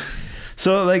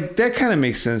 So like that kind of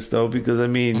makes sense though, because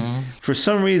for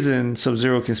some reason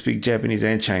Sub-Zero can speak Japanese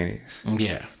and Chinese.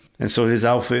 Yeah. And so his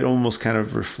outfit almost kind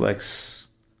of reflects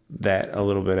that a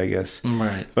little bit, I guess.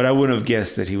 Right. But I wouldn't have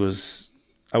guessed that I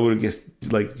would have guessed,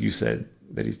 like you said,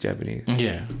 that he's Japanese.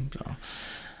 Yeah. So.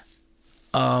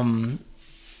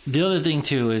 The other thing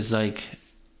too is like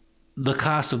the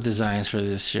costume designs for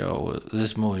this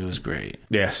movie was great.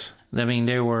 Yes.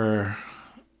 They were,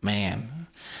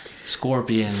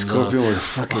 Scorpion was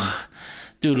fucking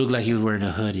dude, looked like he was wearing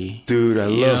a hoodie. Dude, I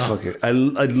love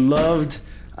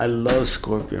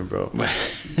Scorpion, bro.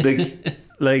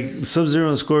 like Sub-Zero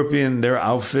and Scorpion, their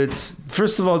outfits.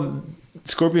 First of all,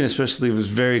 Scorpion especially was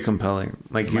very compelling.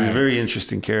 Like he's a very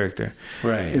interesting character,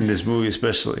 right? In this movie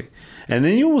especially. And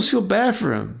then you almost feel bad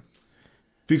for him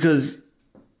because,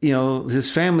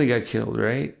 his family got killed,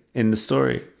 right? In the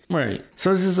story. Right.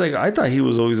 So it's just like, I thought he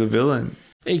was always a villain.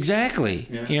 Exactly.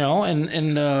 Yeah.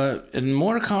 In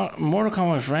Mortal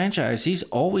Kombat franchise, he's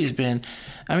always been,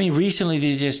 recently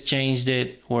they just changed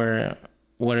it where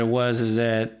what it was is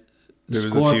that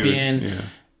Scorpion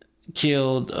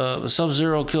killed,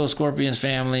 Sub-Zero killed Scorpion's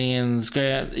family, and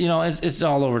it's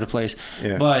all over the place.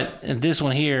 Yeah. But in this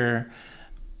one here,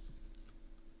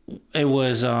 it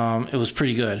was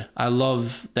pretty good. I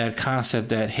love that concept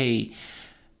that, hey,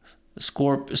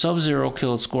 Sub-Zero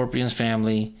killed Scorpion's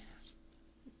family.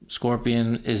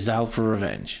 Scorpion is out for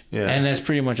revenge. Yeah. And that's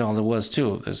pretty much all it was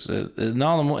too. In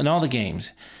all the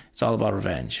games, it's all about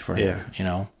revenge for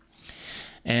him.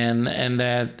 And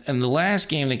the last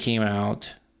game that came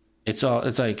out, it's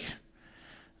like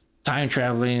time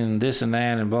traveling and this and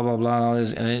that and blah blah blah and all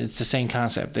this, and it's the same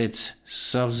concept. It's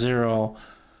Sub-Zero.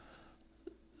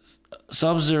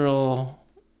 Sub-Zero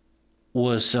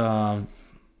was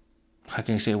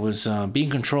being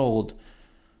controlled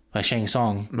by Shang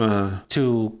Tsung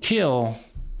to kill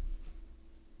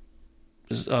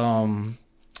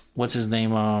what's his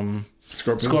name,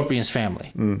 Scorpion's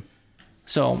family.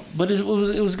 So, but it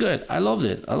was good. I loved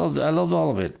it. I loved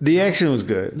all of it. The action was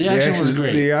good. The action was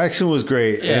great. The action was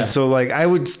great. Yeah. And so like I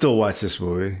would still watch this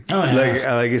movie. Oh,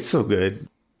 yeah. Like it's so good.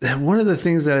 One of the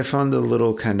things that I found a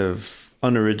little kind of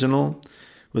unoriginal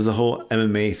was the whole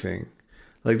MMA thing.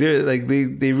 Like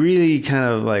they really kind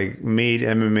of like made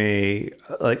MMA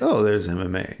like, oh, there's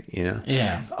MMA,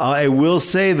 Yeah. I will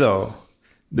say though,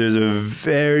 there's a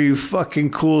very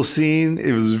fucking cool scene.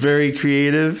 It was very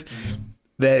creative.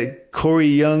 That Corey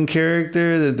Young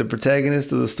character, the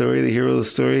protagonist of the story, the hero of the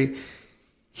story,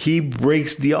 he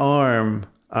breaks the arm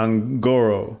on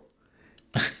Goro.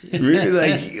 Really,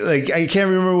 like I can't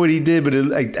remember what he did, but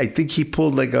I think he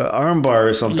pulled like an arm bar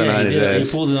or something on his ass.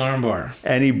 He pulled an arm bar,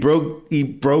 and he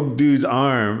broke dude's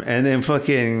arm, and then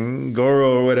fucking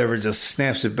Goro or whatever just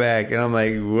snaps it back, and I'm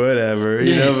like, whatever,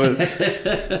 you know.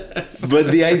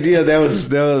 But the idea that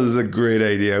was a great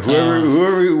idea.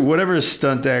 Whatever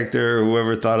stunt actor or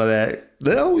whoever thought of that.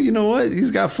 Oh, you know what?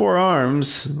 He's got 4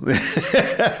 arms.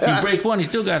 You break one, he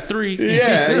still got 3.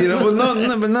 Yeah, you know, but not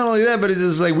only that, but it's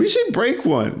just like we should break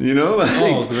one, you know? Like,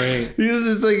 oh, great!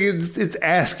 It's like it's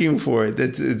asking for it.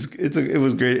 It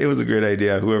was great. It was a great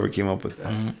idea. Whoever came up with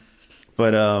that. Mm-hmm.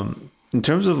 But in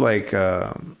terms of like,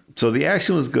 so the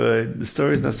action was good. The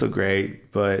story's not so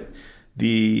great, but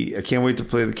I can't wait to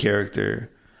play the character.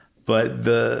 But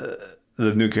the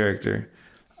new character.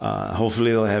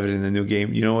 Hopefully they'll have it in the new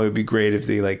game. You know, it would be great if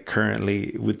they like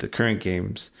currently with the current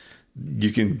games,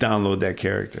 you can download that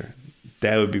character.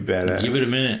 That would be badass. Give it a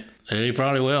minute. They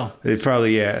probably will. They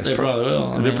probably probably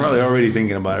will. They're probably already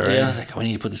thinking about it, right? Yeah, I was like, we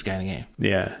need to put this guy in the game.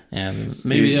 Yeah, and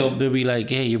maybe they'll be like,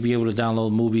 hey, you'll be able to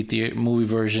download movie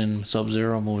version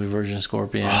Sub-Zero, movie version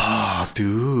Scorpion. Oh,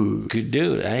 dude, good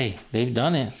dude. Hey, they've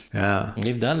done it. Yeah,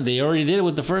 they've done it. They already did it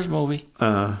with the first movie.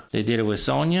 They did it with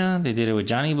Sonya. They did it with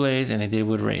Johnny Blaze, and they did it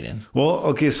with Raiden. Well,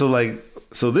 okay, so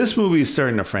this movie is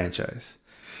starting a franchise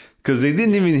because they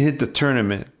didn't even hit the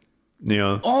tournament. You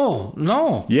know? Oh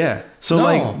no! Yeah, so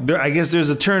like, I guess there's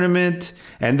a tournament,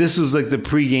 and this was like the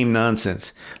pregame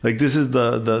nonsense. Like this is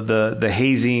the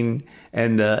hazing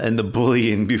and the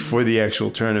bullying before the actual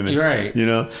tournament, right? You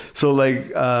know, so like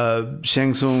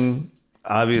Shang Tsung,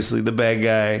 obviously the bad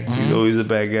guy. Mm-hmm. He's always the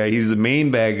bad guy. He's the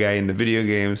main bad guy in the video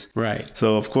games, right?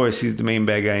 So of course he's the main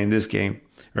bad guy in this game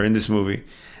or in this movie,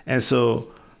 and so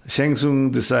Shang Tsung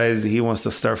decides that he wants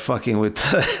to start fucking with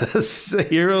the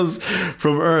heroes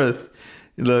from Earth.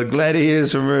 The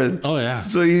gladiators from Earth. Oh yeah.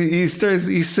 So he sends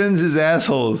his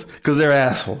assholes because they're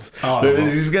assholes. Oh.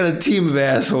 He's got a team of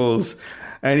assholes,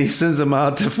 and he sends them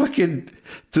out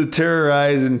to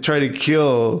terrorize and try to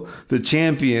kill the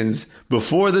champions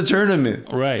before the tournament.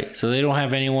 Right. So they don't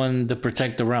have anyone to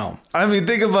protect the realm. I mean,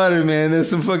 think about it, man. There's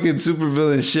some fucking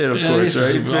supervillain shit, of course,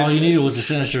 right? All you needed was a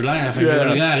sinister laugh, and you would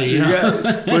have got it. You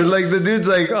know? But like the dude's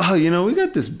like, oh, you know, we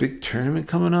got this big tournament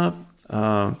coming up.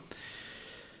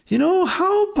 You know,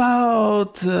 how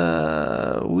about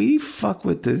we fuck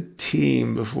with the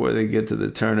team before they get to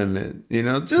the tournament? You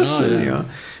know, just you know,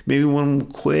 maybe one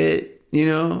quit. You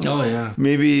know, oh yeah,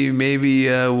 maybe we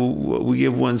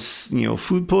give one, you know,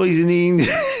 food poisoning.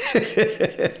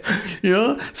 You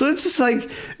know, so it's just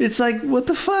like what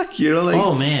the fuck, you know, like,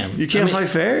 oh man, you can't fight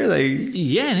fair, like,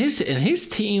 yeah, and his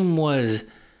team was.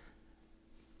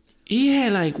 He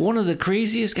had like one of the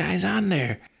craziest guys on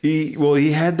there. He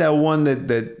had that one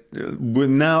that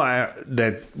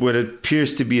what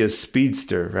appears to be a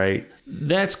speedster, right?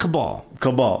 That's Cabal.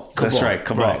 That's right,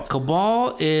 Cabal. Right.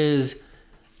 Cabal is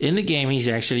in the game.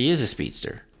 He actually is a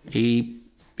speedster. He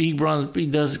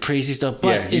does crazy stuff.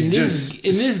 But in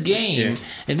this game,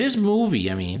 in this movie,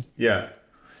 I mean, yeah,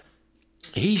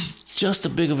 he's just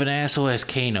as big of an asshole as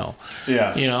Kano.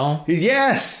 Yeah. You know?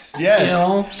 Yes. You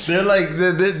know? They're like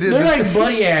they're like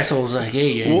buddy assholes. Like,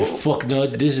 hey, you fuck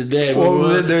nut, this and that.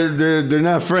 Well, they're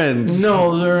not friends.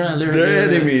 No, they're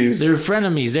enemies. They're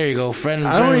frenemies. There you go.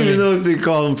 I don't even know if they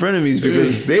call them frenemies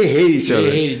because they hate each other.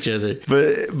 They hate each other.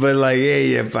 But like, hey,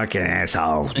 you fucking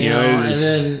asshole. You know,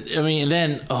 and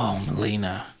then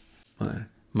Melina. What?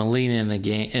 Melina in the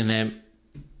game, and then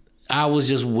I was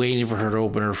just waiting for her to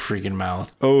open her freaking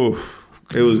mouth. Oh,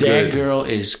 it was that good. girl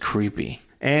is creepy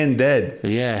and dead.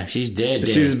 Yeah, she's dead.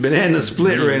 She's banana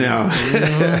split right now.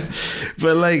 Mm-hmm.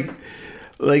 But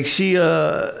like she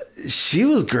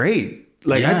was great.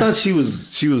 Like I thought she was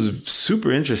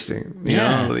super interesting. You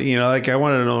know, like I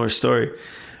wanted to know her story.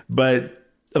 But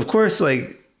of course,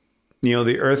 like, you know,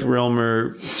 the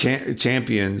Earthrealmer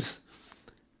champions,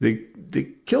 they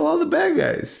kill all the bad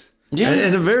guys. Yeah,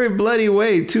 in a very bloody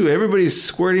way too. Everybody's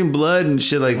squirting blood and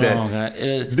shit like that. Oh god,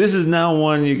 this is now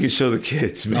one you can show the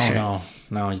kids, man.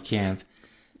 No, you can't.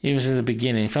 Even since the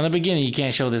beginning, from the beginning, you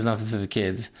can't show there's nothing to the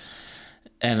kids.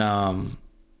 And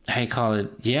how you call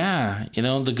it? Yeah, you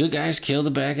know, the good guys kill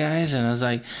the bad guys, and it's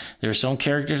like there were some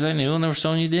characters I knew and there were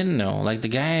some you didn't know. Like the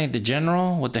guy, the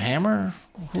general with the hammer.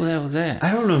 Who the hell was that?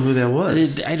 I don't know who that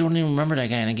was. I don't even remember that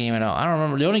guy in the game at all. I don't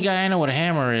remember. The only guy I know with a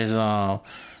hammer is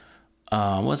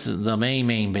what's the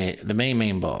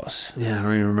main boss? Yeah, I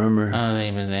don't even remember. I don't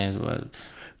think his name was.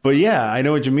 But yeah, I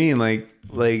know what you mean. Like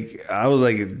I was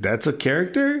like, that's a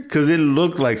character? Because it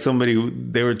looked like somebody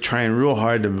they were trying real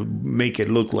hard to make it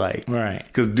look like. Right.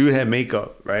 Because dude had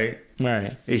makeup, right?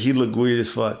 Right. He looked weird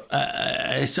as fuck.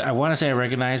 I want to say I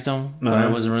recognized him, but I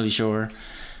wasn't really sure.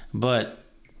 But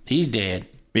he's dead.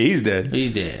 He's dead.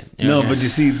 He's dead. No, but you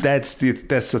see, that's the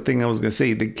thing I was gonna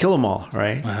say. They kill them all,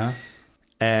 right?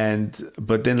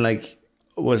 But then like,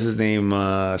 what's his name?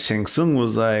 Shang Tsung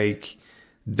was like,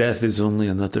 death is only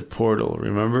another portal.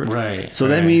 Remember? Right. So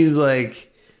that means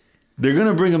like they're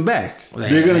gonna bring him back.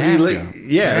 They're gonna be like,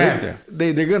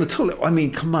 they're gonna totally. I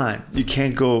mean, come on, you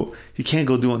can't go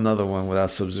do another one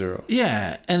without Sub-Zero.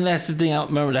 Yeah, and that's the thing.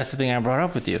 That's the thing I brought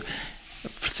up with you.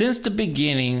 Since the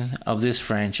beginning of this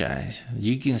franchise,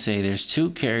 you can say there's two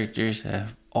characters that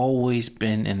have always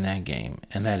been in that game,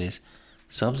 and that is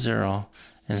Sub-Zero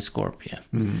and Scorpion.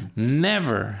 Mm-hmm.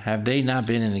 Never have they not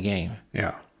been in the game.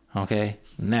 Yeah. Okay?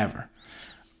 Never.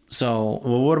 So...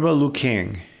 Well, what about Liu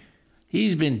Kang?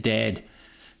 He's been dead.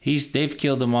 They've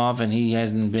killed him off, and he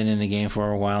hasn't been in the game for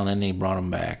a while, and then they brought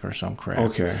him back or some crap.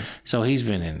 Okay. So he's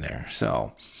been in there.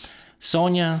 So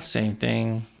Sonya, same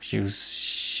thing.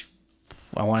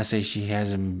 I want to say she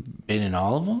hasn't been in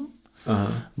all of them,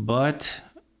 but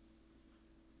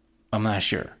I'm not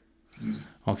sure.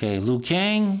 Okay, Liu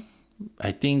Kang,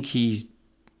 I think he's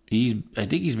been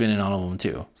in all of them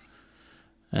too,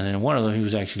 and then one of them he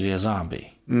was actually a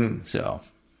zombie. So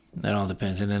that all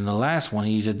depends. And then the last one,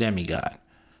 he's a demigod.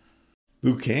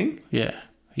 Liu Kang? Yeah,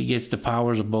 he gets the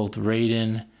powers of both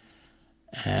Raiden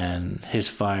and his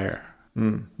fire,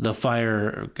 the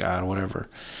fire god, whatever.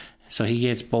 So he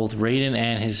gets both Raiden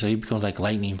and so he becomes like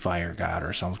lightning fire god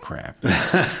or some crap.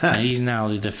 And he's now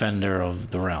the defender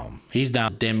of the realm. He's now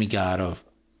demigod of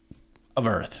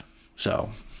Earth. So,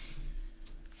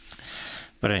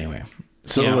 but anyway.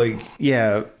 So I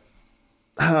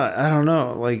don't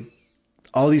know. Like,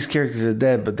 all these characters are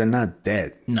dead, but they're not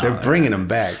dead. No, they're bringing them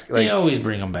back. Like, they always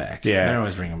bring them back. Yeah, they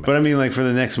always bring them back. But I mean, like for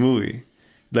the next movie.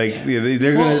 Like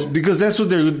they're gonna, because that's what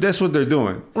they're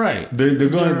doing. Right. They're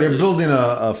building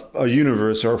a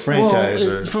universe or a franchise.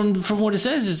 Well, from what it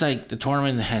says, it's like the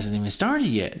tournament hasn't even started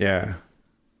yet. Yeah.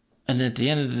 And at the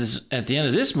end of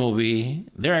this movie,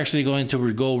 they're actually going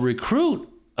to go recruit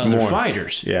other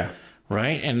fighters. Yeah.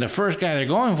 Right. And the first guy they're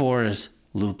going for is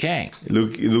Liu Kang.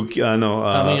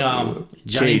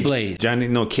 Johnny Blaze.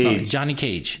 Cage. Johnny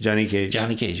Cage. Johnny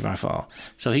Cage, my fault.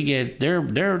 So they're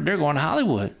going to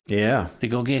Hollywood. Yeah. To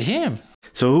go get him.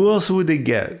 So who else would they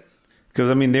get? Because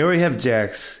I mean, they already have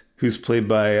Jax, who's played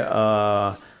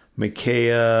by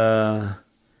Micaiah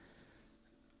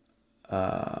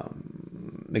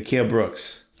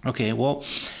Brooks. Okay, well,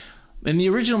 in the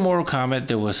original Mortal Kombat,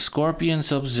 there was Scorpion,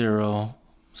 Sub-Zero,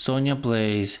 Sonya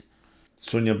Blade,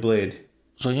 Liu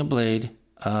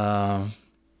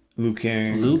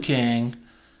Kang.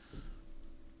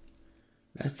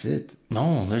 That's it.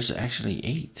 No, there's actually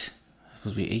 8.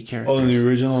 Supposed to be 8 characters. Oh, in the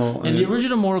original. In the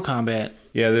original Mortal Kombat.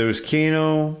 Yeah, there was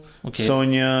Kano,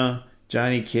 Sonya,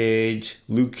 Johnny Cage,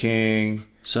 Liu Kang,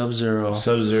 Sub-Zero,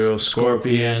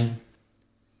 Scorpion.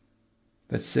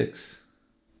 That's 6.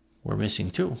 We're missing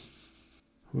 2.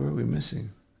 Who are we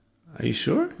missing? Are you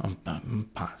sure? I'm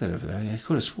positive. I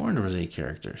could have sworn there was 8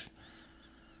 characters.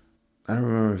 I don't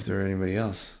remember if there were anybody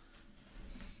else.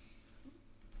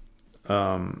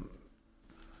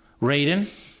 Raiden.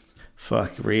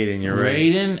 Fuck, Raiden, you're right.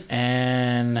 Raiden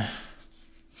and...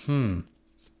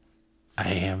 I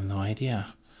have no idea.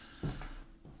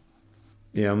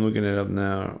 Yeah, I'm looking it up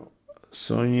now.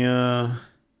 Sonya...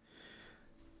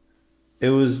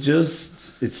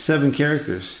 It's 7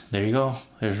 characters. There you go.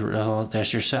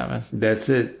 That's your 7. That's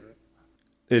it.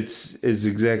 It's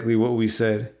exactly what we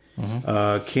said.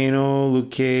 Mm-hmm. Kano, Liu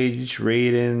Cage,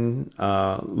 Raiden,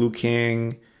 Liu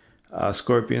Kang,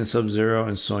 Scorpion, Sub-Zero,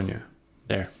 and Sonya.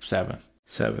 There, 7.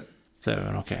 7,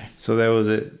 okay. So that was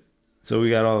it. So we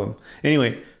got all of them.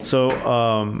 Anyway,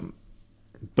 so,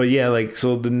 but yeah, like,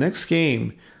 so the next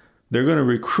game, they're going to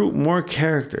recruit more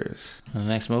characters. In the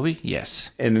next movie?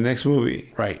 Yes. In the next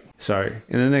movie. Right. Sorry.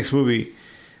 In the next movie,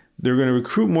 they're going to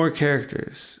recruit more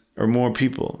characters or more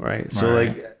people, right? So,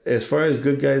 like, as far as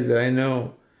good guys that I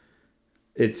know,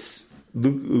 it's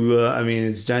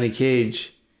it's Johnny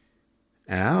Cage,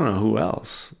 and I don't know who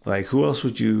else. Like, who else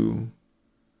would you...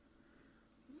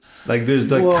 Like, there's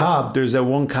the cop. There's that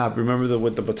one cop. Remember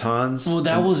with the batons? Well,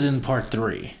 that was in part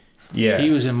 3. Yeah.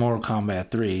 He was in Mortal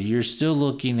Kombat 3. You're still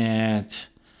looking at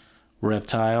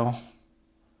Reptile.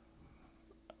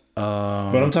 But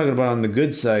I'm talking about on the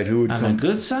good side. Who would on the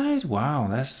good side? Wow,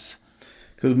 that's...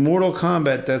 Because Mortal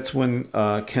Kombat, that's when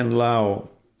Ken Lao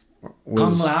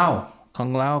was...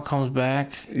 Kung Lao comes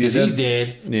back because Yeah, he's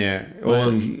dead. Yeah. Well,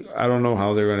 I don't know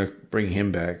how they're gonna bring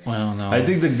him back. Well, no. I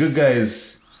think the good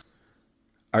guys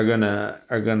are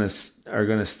gonna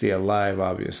stay alive,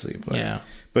 obviously. But, Yeah.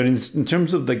 But in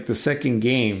terms of like the second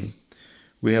game,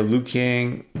 we have Liu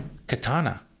Kang,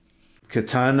 Katana,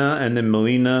 and then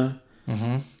Melina,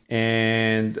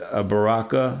 and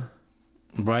Baraka.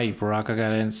 Right, Baraka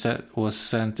was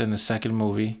sent in the second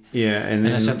movie. Yeah, and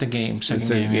then the second game.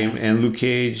 Yeah. And Luke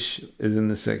Cage is in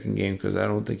the second game because I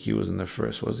don't think he was in the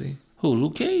first, was he? Who,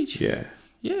 Luke Cage? Yeah.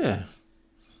 Yeah.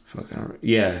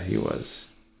 Yeah, he was.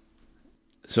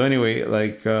 So anyway,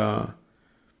 like, so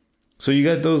you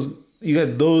got those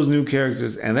new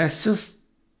characters, and that's just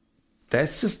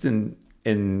in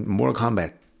Mortal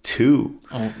Kombat 2.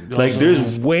 Oh, like, there's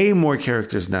way more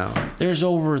characters now. There's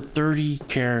over 30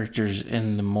 characters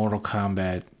in the Mortal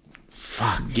Kombat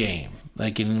game.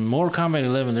 Like in Mortal Kombat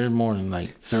 11, there's more than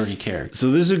like 30 characters.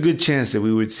 So there's a good chance that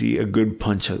we would see a good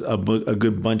bunch of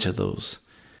those.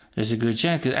 There's a good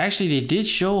chance because actually they did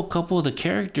show a couple of the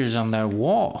characters on that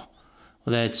wall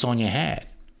that Sonya had.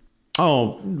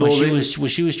 Oh, when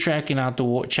she was tracking out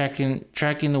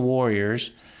tracking the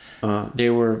warriors.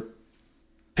 There were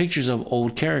pictures of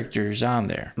old characters on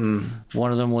there.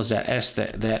 One of them was that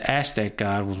Aztec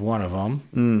god was one of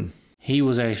them. He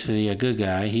was actually a good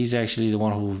guy. He's actually the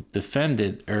one who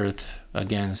defended Earth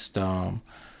against. I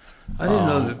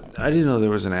didn't know there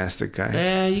was an Aztec guy.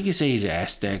 Yeah, you can say he's an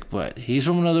Aztec, but he's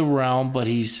from another realm. But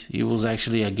he was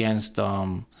actually against.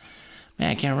 Man,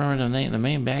 I can't remember the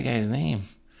main bad guy's name.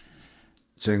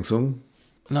 Shang Tsung?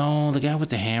 No, the guy with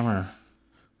the hammer.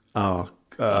 Oh.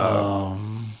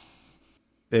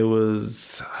 It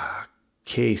was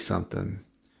K something.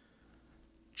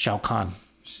 Shao Kahn.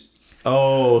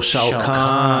 Oh, Shao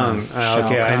Kahn.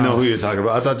 Okay, I know who you're talking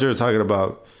about. I thought you were talking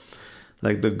about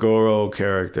like the Goro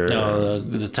character. No,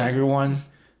 the tiger one.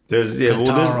 There's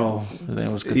Kintaro. His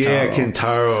name was Kintaro. Yeah,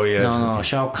 Kintaro. Yes. No.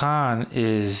 Shao Kahn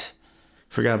is.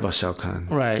 Forgot about Shao Kahn.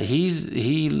 Right.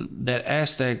 That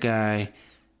Aztec guy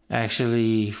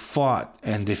actually fought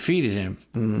and defeated him.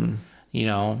 Mm-hmm. You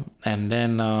know, and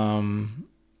then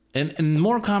in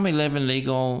Mortal Kombat 11 they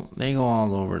go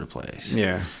all over the place.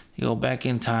 Yeah. You go back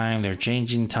in time. They're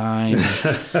changing time.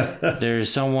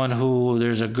 There's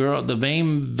a girl. The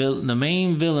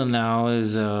main villain now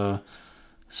is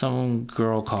some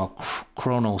girl called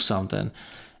Chrono something,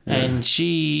 and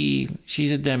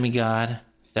she's a demigod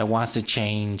that wants to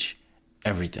change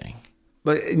everything.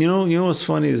 But you know what's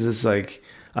funny is this, like,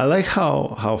 I like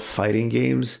how fighting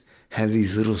games have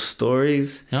these little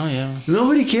stories. Oh yeah.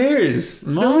 Nobody cares.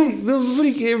 No.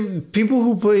 Nobody cares. People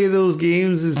who play those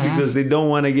games is because they don't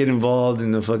want to get involved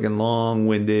in the fucking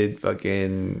long-winded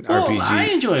fucking RPG. I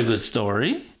enjoy a good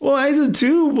story. Well, I do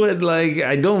too, but like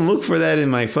I don't look for that in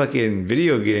my fucking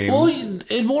video games. Well,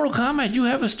 in Mortal Kombat, you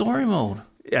have a story mode.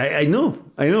 I know,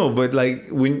 but like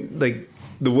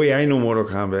the way I know Mortal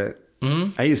Kombat,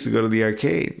 I used to go to the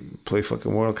arcade, play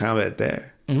fucking Mortal Kombat there.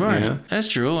 Right, you know? That's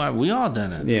true. We all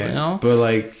done it. Yeah, you know? But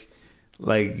like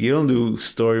you don't do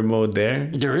story mode there.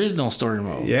 There is no story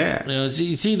mode. Yeah. You know,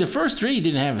 see, the first three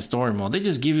didn't have a story mode. They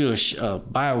just give you a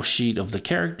bio sheet of the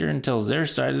character and tells their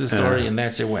side of the story, and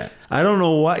that's it went. I don't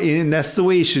know why, and that's the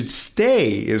way it should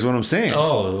stay. Is what I'm saying.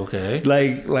 Oh, okay.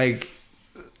 Like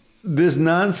this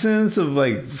nonsense of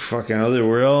like fucking other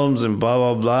realms and blah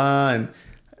blah blah, and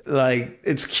like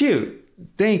it's cute.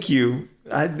 Thank you.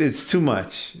 It's too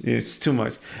much. It's too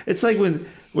much. It's like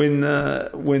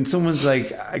when someone's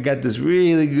like, I got this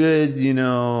really good,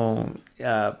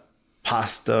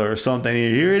 pasta or something.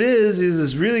 Here it is.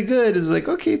 It's really good. It's like,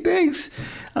 okay, thanks.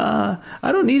 I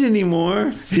don't need any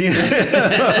more. This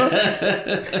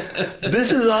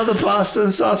is all the pasta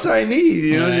and sauce I need.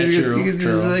 You know,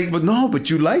 true. like, but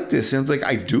you like this, and it's like,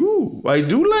 I do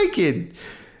like it.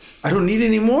 I don't need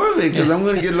any more of it because I'm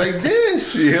going to get like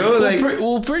this,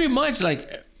 pretty much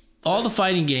like all the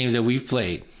fighting games that we've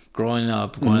played growing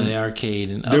up, going to the arcade,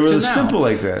 and they were simple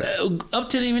like that. Up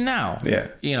to even now. Yeah.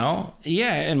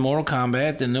 In Mortal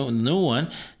Kombat, the new one,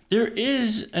 there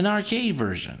is an arcade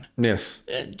version. Yes.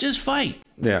 Just fight.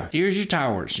 Yeah. Here's your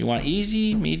towers. You want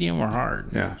easy, medium, or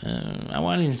hard? Yeah. I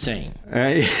want insane.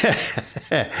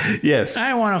 Yes.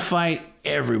 I want to fight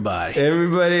everybody,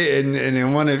 and I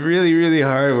want it really, really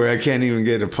hard where I can't even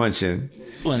get a punch in.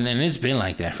 Well, and it's been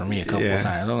like that for me a couple of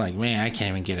times. I'm like, man, I can't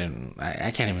even get in.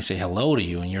 I can't even say hello to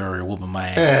you, and you're already whooping my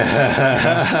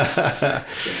ass.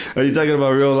 Are you talking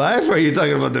about real life, or are you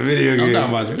talking about the video game?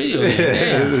 I'm talking about the video game.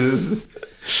 Damn.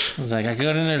 I was like, I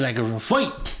got in there like a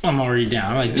fight. I'm already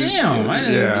down. I'm like, damn, I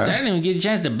didn't even get a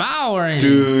chance to bow or anything.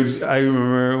 Dude, I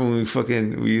remember when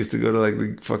we used to go to like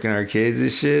the fucking arcades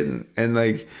and shit, and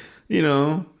like, you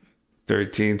know,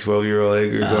 13, 12-year-old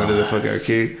Edgar going to the fucking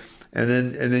arcade. And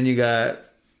then you got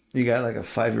like a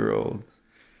 5-year-old.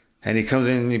 And he comes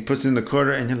in and he puts in the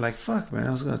quarter and you're like, fuck, man,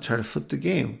 I was going to try to flip the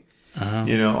game.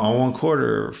 You know, on 1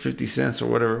 quarter or 50 cents or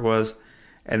whatever it was.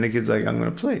 And the kid's like, I'm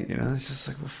going to play, you know? It's just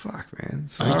like, well, fuck, man.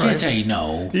 So, you can't say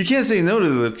no. You can't say no to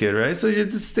the little kid, right? So you're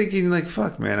just thinking like,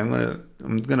 fuck, man,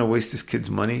 I'm gonna waste this kid's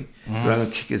money. I'm going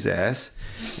to kick his ass.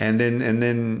 And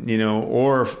then, you know,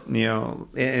 or, you know,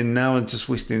 and now it's just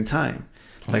wasting time.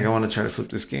 Like, I want to try to flip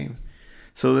this game.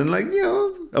 So then, like, you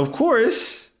know, of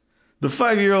course, the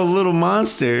 5-year-old little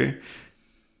monster,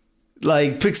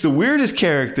 like, picks the weirdest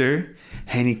character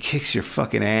and he kicks your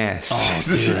fucking ass. Oh,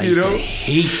 dude, I used to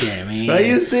hate that, man. I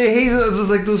used to hate those. It's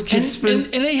like those kids and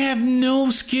they have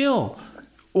no skill.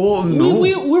 Oh, no.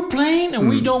 We're playing and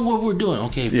we know what we're doing.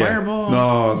 Okay, fireball.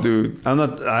 No, dude. I'm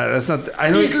not. That's not. I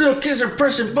know these little kids are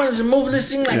pressing buttons and moving this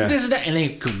thing like this and that, and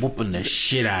they whooping the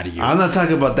shit out of you. I'm not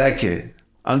talking about that kid.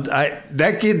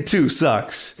 That kid too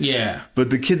sucks. Yeah.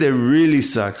 But the kid that really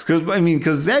sucks,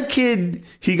 because that kid,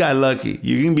 he got lucky.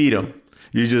 You can beat him.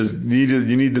 You just need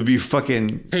to be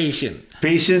fucking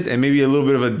patient, and maybe a little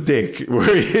bit of a dick, where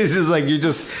it's just like you're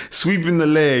just sweeping the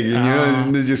leg, and you know,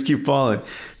 and they just keep falling.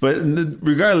 But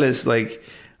regardless, I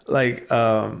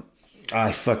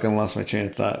fucking lost my train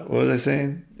of thought. What was I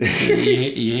saying? you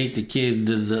hate the kid,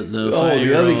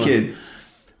 the other kid.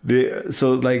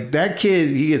 So like that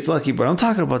kid, he gets lucky, but I'm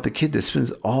talking about the kid that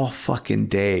spends all fucking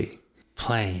day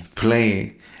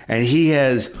playing, and he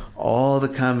has all the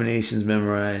combinations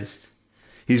memorized.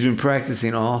 He's been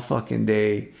practicing all fucking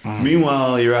day.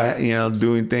 Meanwhile, you're out, you know,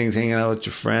 doing things, hanging out with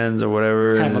your friends or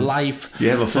whatever. Have a life. You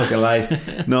have a fucking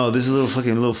life. No, this little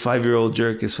 5-year-old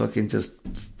jerk is fucking just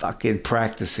fucking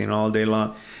practicing all day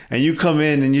long. And you come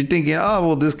in and you're thinking, oh,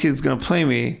 well, this kid's going to play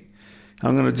me.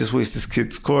 I'm going to just waste this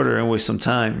kid's quarter and waste some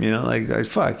time. You know, like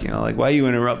fuck, you know, like, why you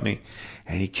interrupt me?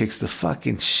 And he kicks the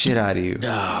fucking shit out of you.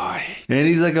 Oh. And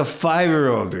he's like a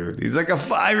 5-year-old, dude. He's like a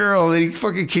 5-year-old, and he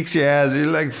fucking kicks your ass. You're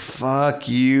like, fuck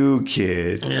you,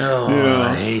 kid. Oh, you know?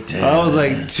 I hate that. I was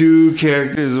like 2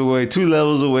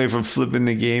 levels away from flipping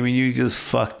the game, and you just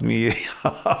fucked me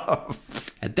up.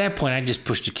 At that point, I just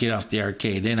pushed the kid off the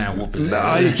arcade. Then I whoop his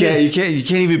ass. No, you can't. You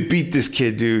can't even beat this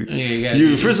kid, dude.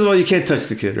 Yeah, first of all, you can't touch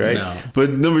the kid, right? No.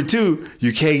 But number 2,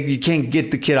 you can't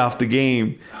get the kid off the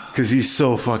game. Because he's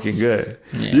so fucking good.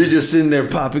 Yeah. You're just sitting there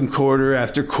popping quarter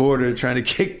after quarter trying to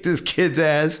kick this kid's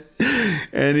ass.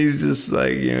 And he's just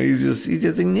like, you know, he's just like,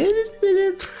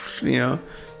 you know.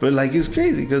 But like, it's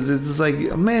crazy because it's like,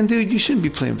 man, dude, you shouldn't be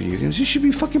playing video games. You should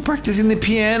be fucking practicing the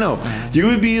piano. You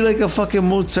would be like a fucking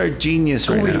Mozart genius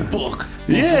right now. Go read a book.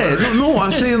 Yeah. No,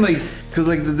 I'm saying like, because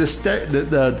like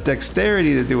the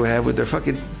dexterity that they would have with their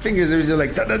fucking fingers, they're just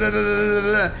like, da da da da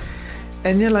da da.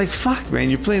 And you're like, fuck,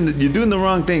 man, you're doing the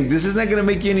wrong thing. This is not going to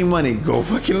make you any money. Go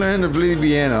fucking learn to play the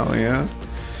piano, you know?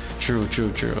 True.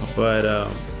 But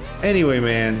anyway,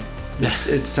 man,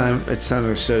 it's time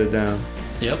to shut it down.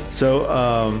 Yep.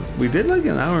 So we did like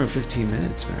an hour and 15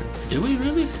 minutes, man. Did we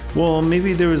really? Well,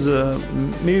 maybe there was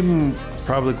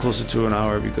probably closer to an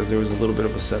hour because there was a little bit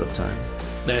of a setup time.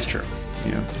 That's true.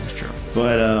 Yeah. That's true.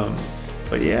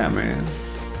 But yeah, man.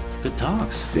 Good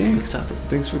talks.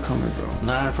 Thanks for coming, bro.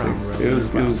 Not a problem, bro. It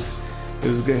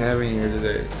was good having you here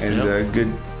today, and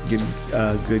good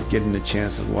getting the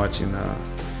chance of watching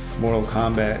Mortal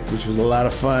Kombat, which was a lot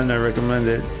of fun. I recommend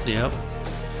it. Yep.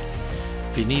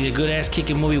 If you need a good ass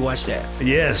kicking movie, watch that.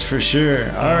 Yes, for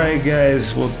sure. All right,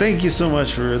 guys. Well, thank you so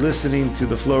much for listening to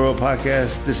the Floro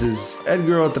Podcast. This is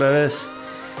Edgar otra vez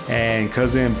and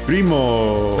cousin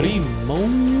Primo. All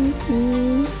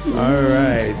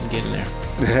right. I'm getting there.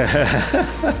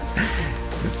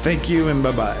 Thank you and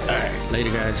bye-bye. All right,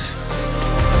 later, guys.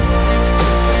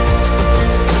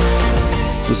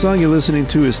 The song you're listening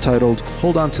to is titled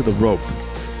Hold On to the Rope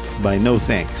by No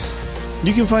Thanks.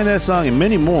 You can find that song and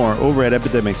many more over at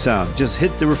Epidemic Sound. Just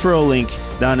hit the referral link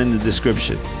down in the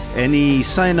description. Any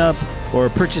sign up or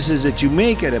purchases that you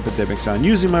make at Epidemic Sound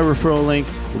using my referral link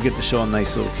will get the show a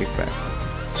nice little kickback.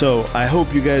 So I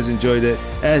hope you guys enjoyed it.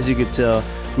 As you could tell,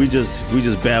 we just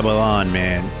babble on,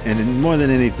 man. And more than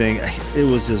anything, it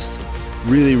was just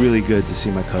really, really good to see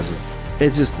my cousin.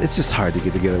 It's just hard to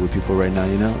get together with people right now,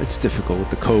 you know? It's difficult with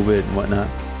the COVID and whatnot.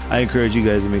 I encourage you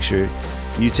guys to make sure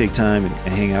you take time and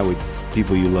hang out with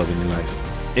people you love in your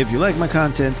life. If you like my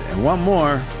content and want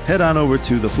more, head on over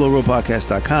to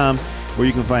theflowrollpodcast.com where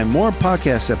you can find more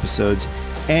podcast episodes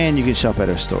and you can shop at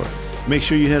our store. Make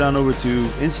sure you head on over to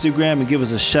Instagram and give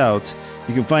us a shout.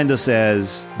 You can find us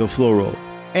as The Flow Roll.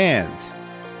 And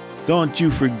don't you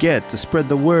forget to spread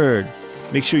the word.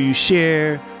 Make sure you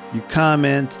share, you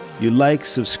comment, you like,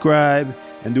 subscribe,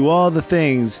 and do all the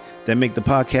things that make the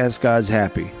podcast gods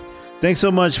happy. Thanks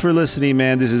so much for listening,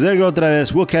 man. This is Edgar otra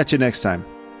vez. We'll catch you next time.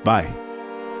 Bye.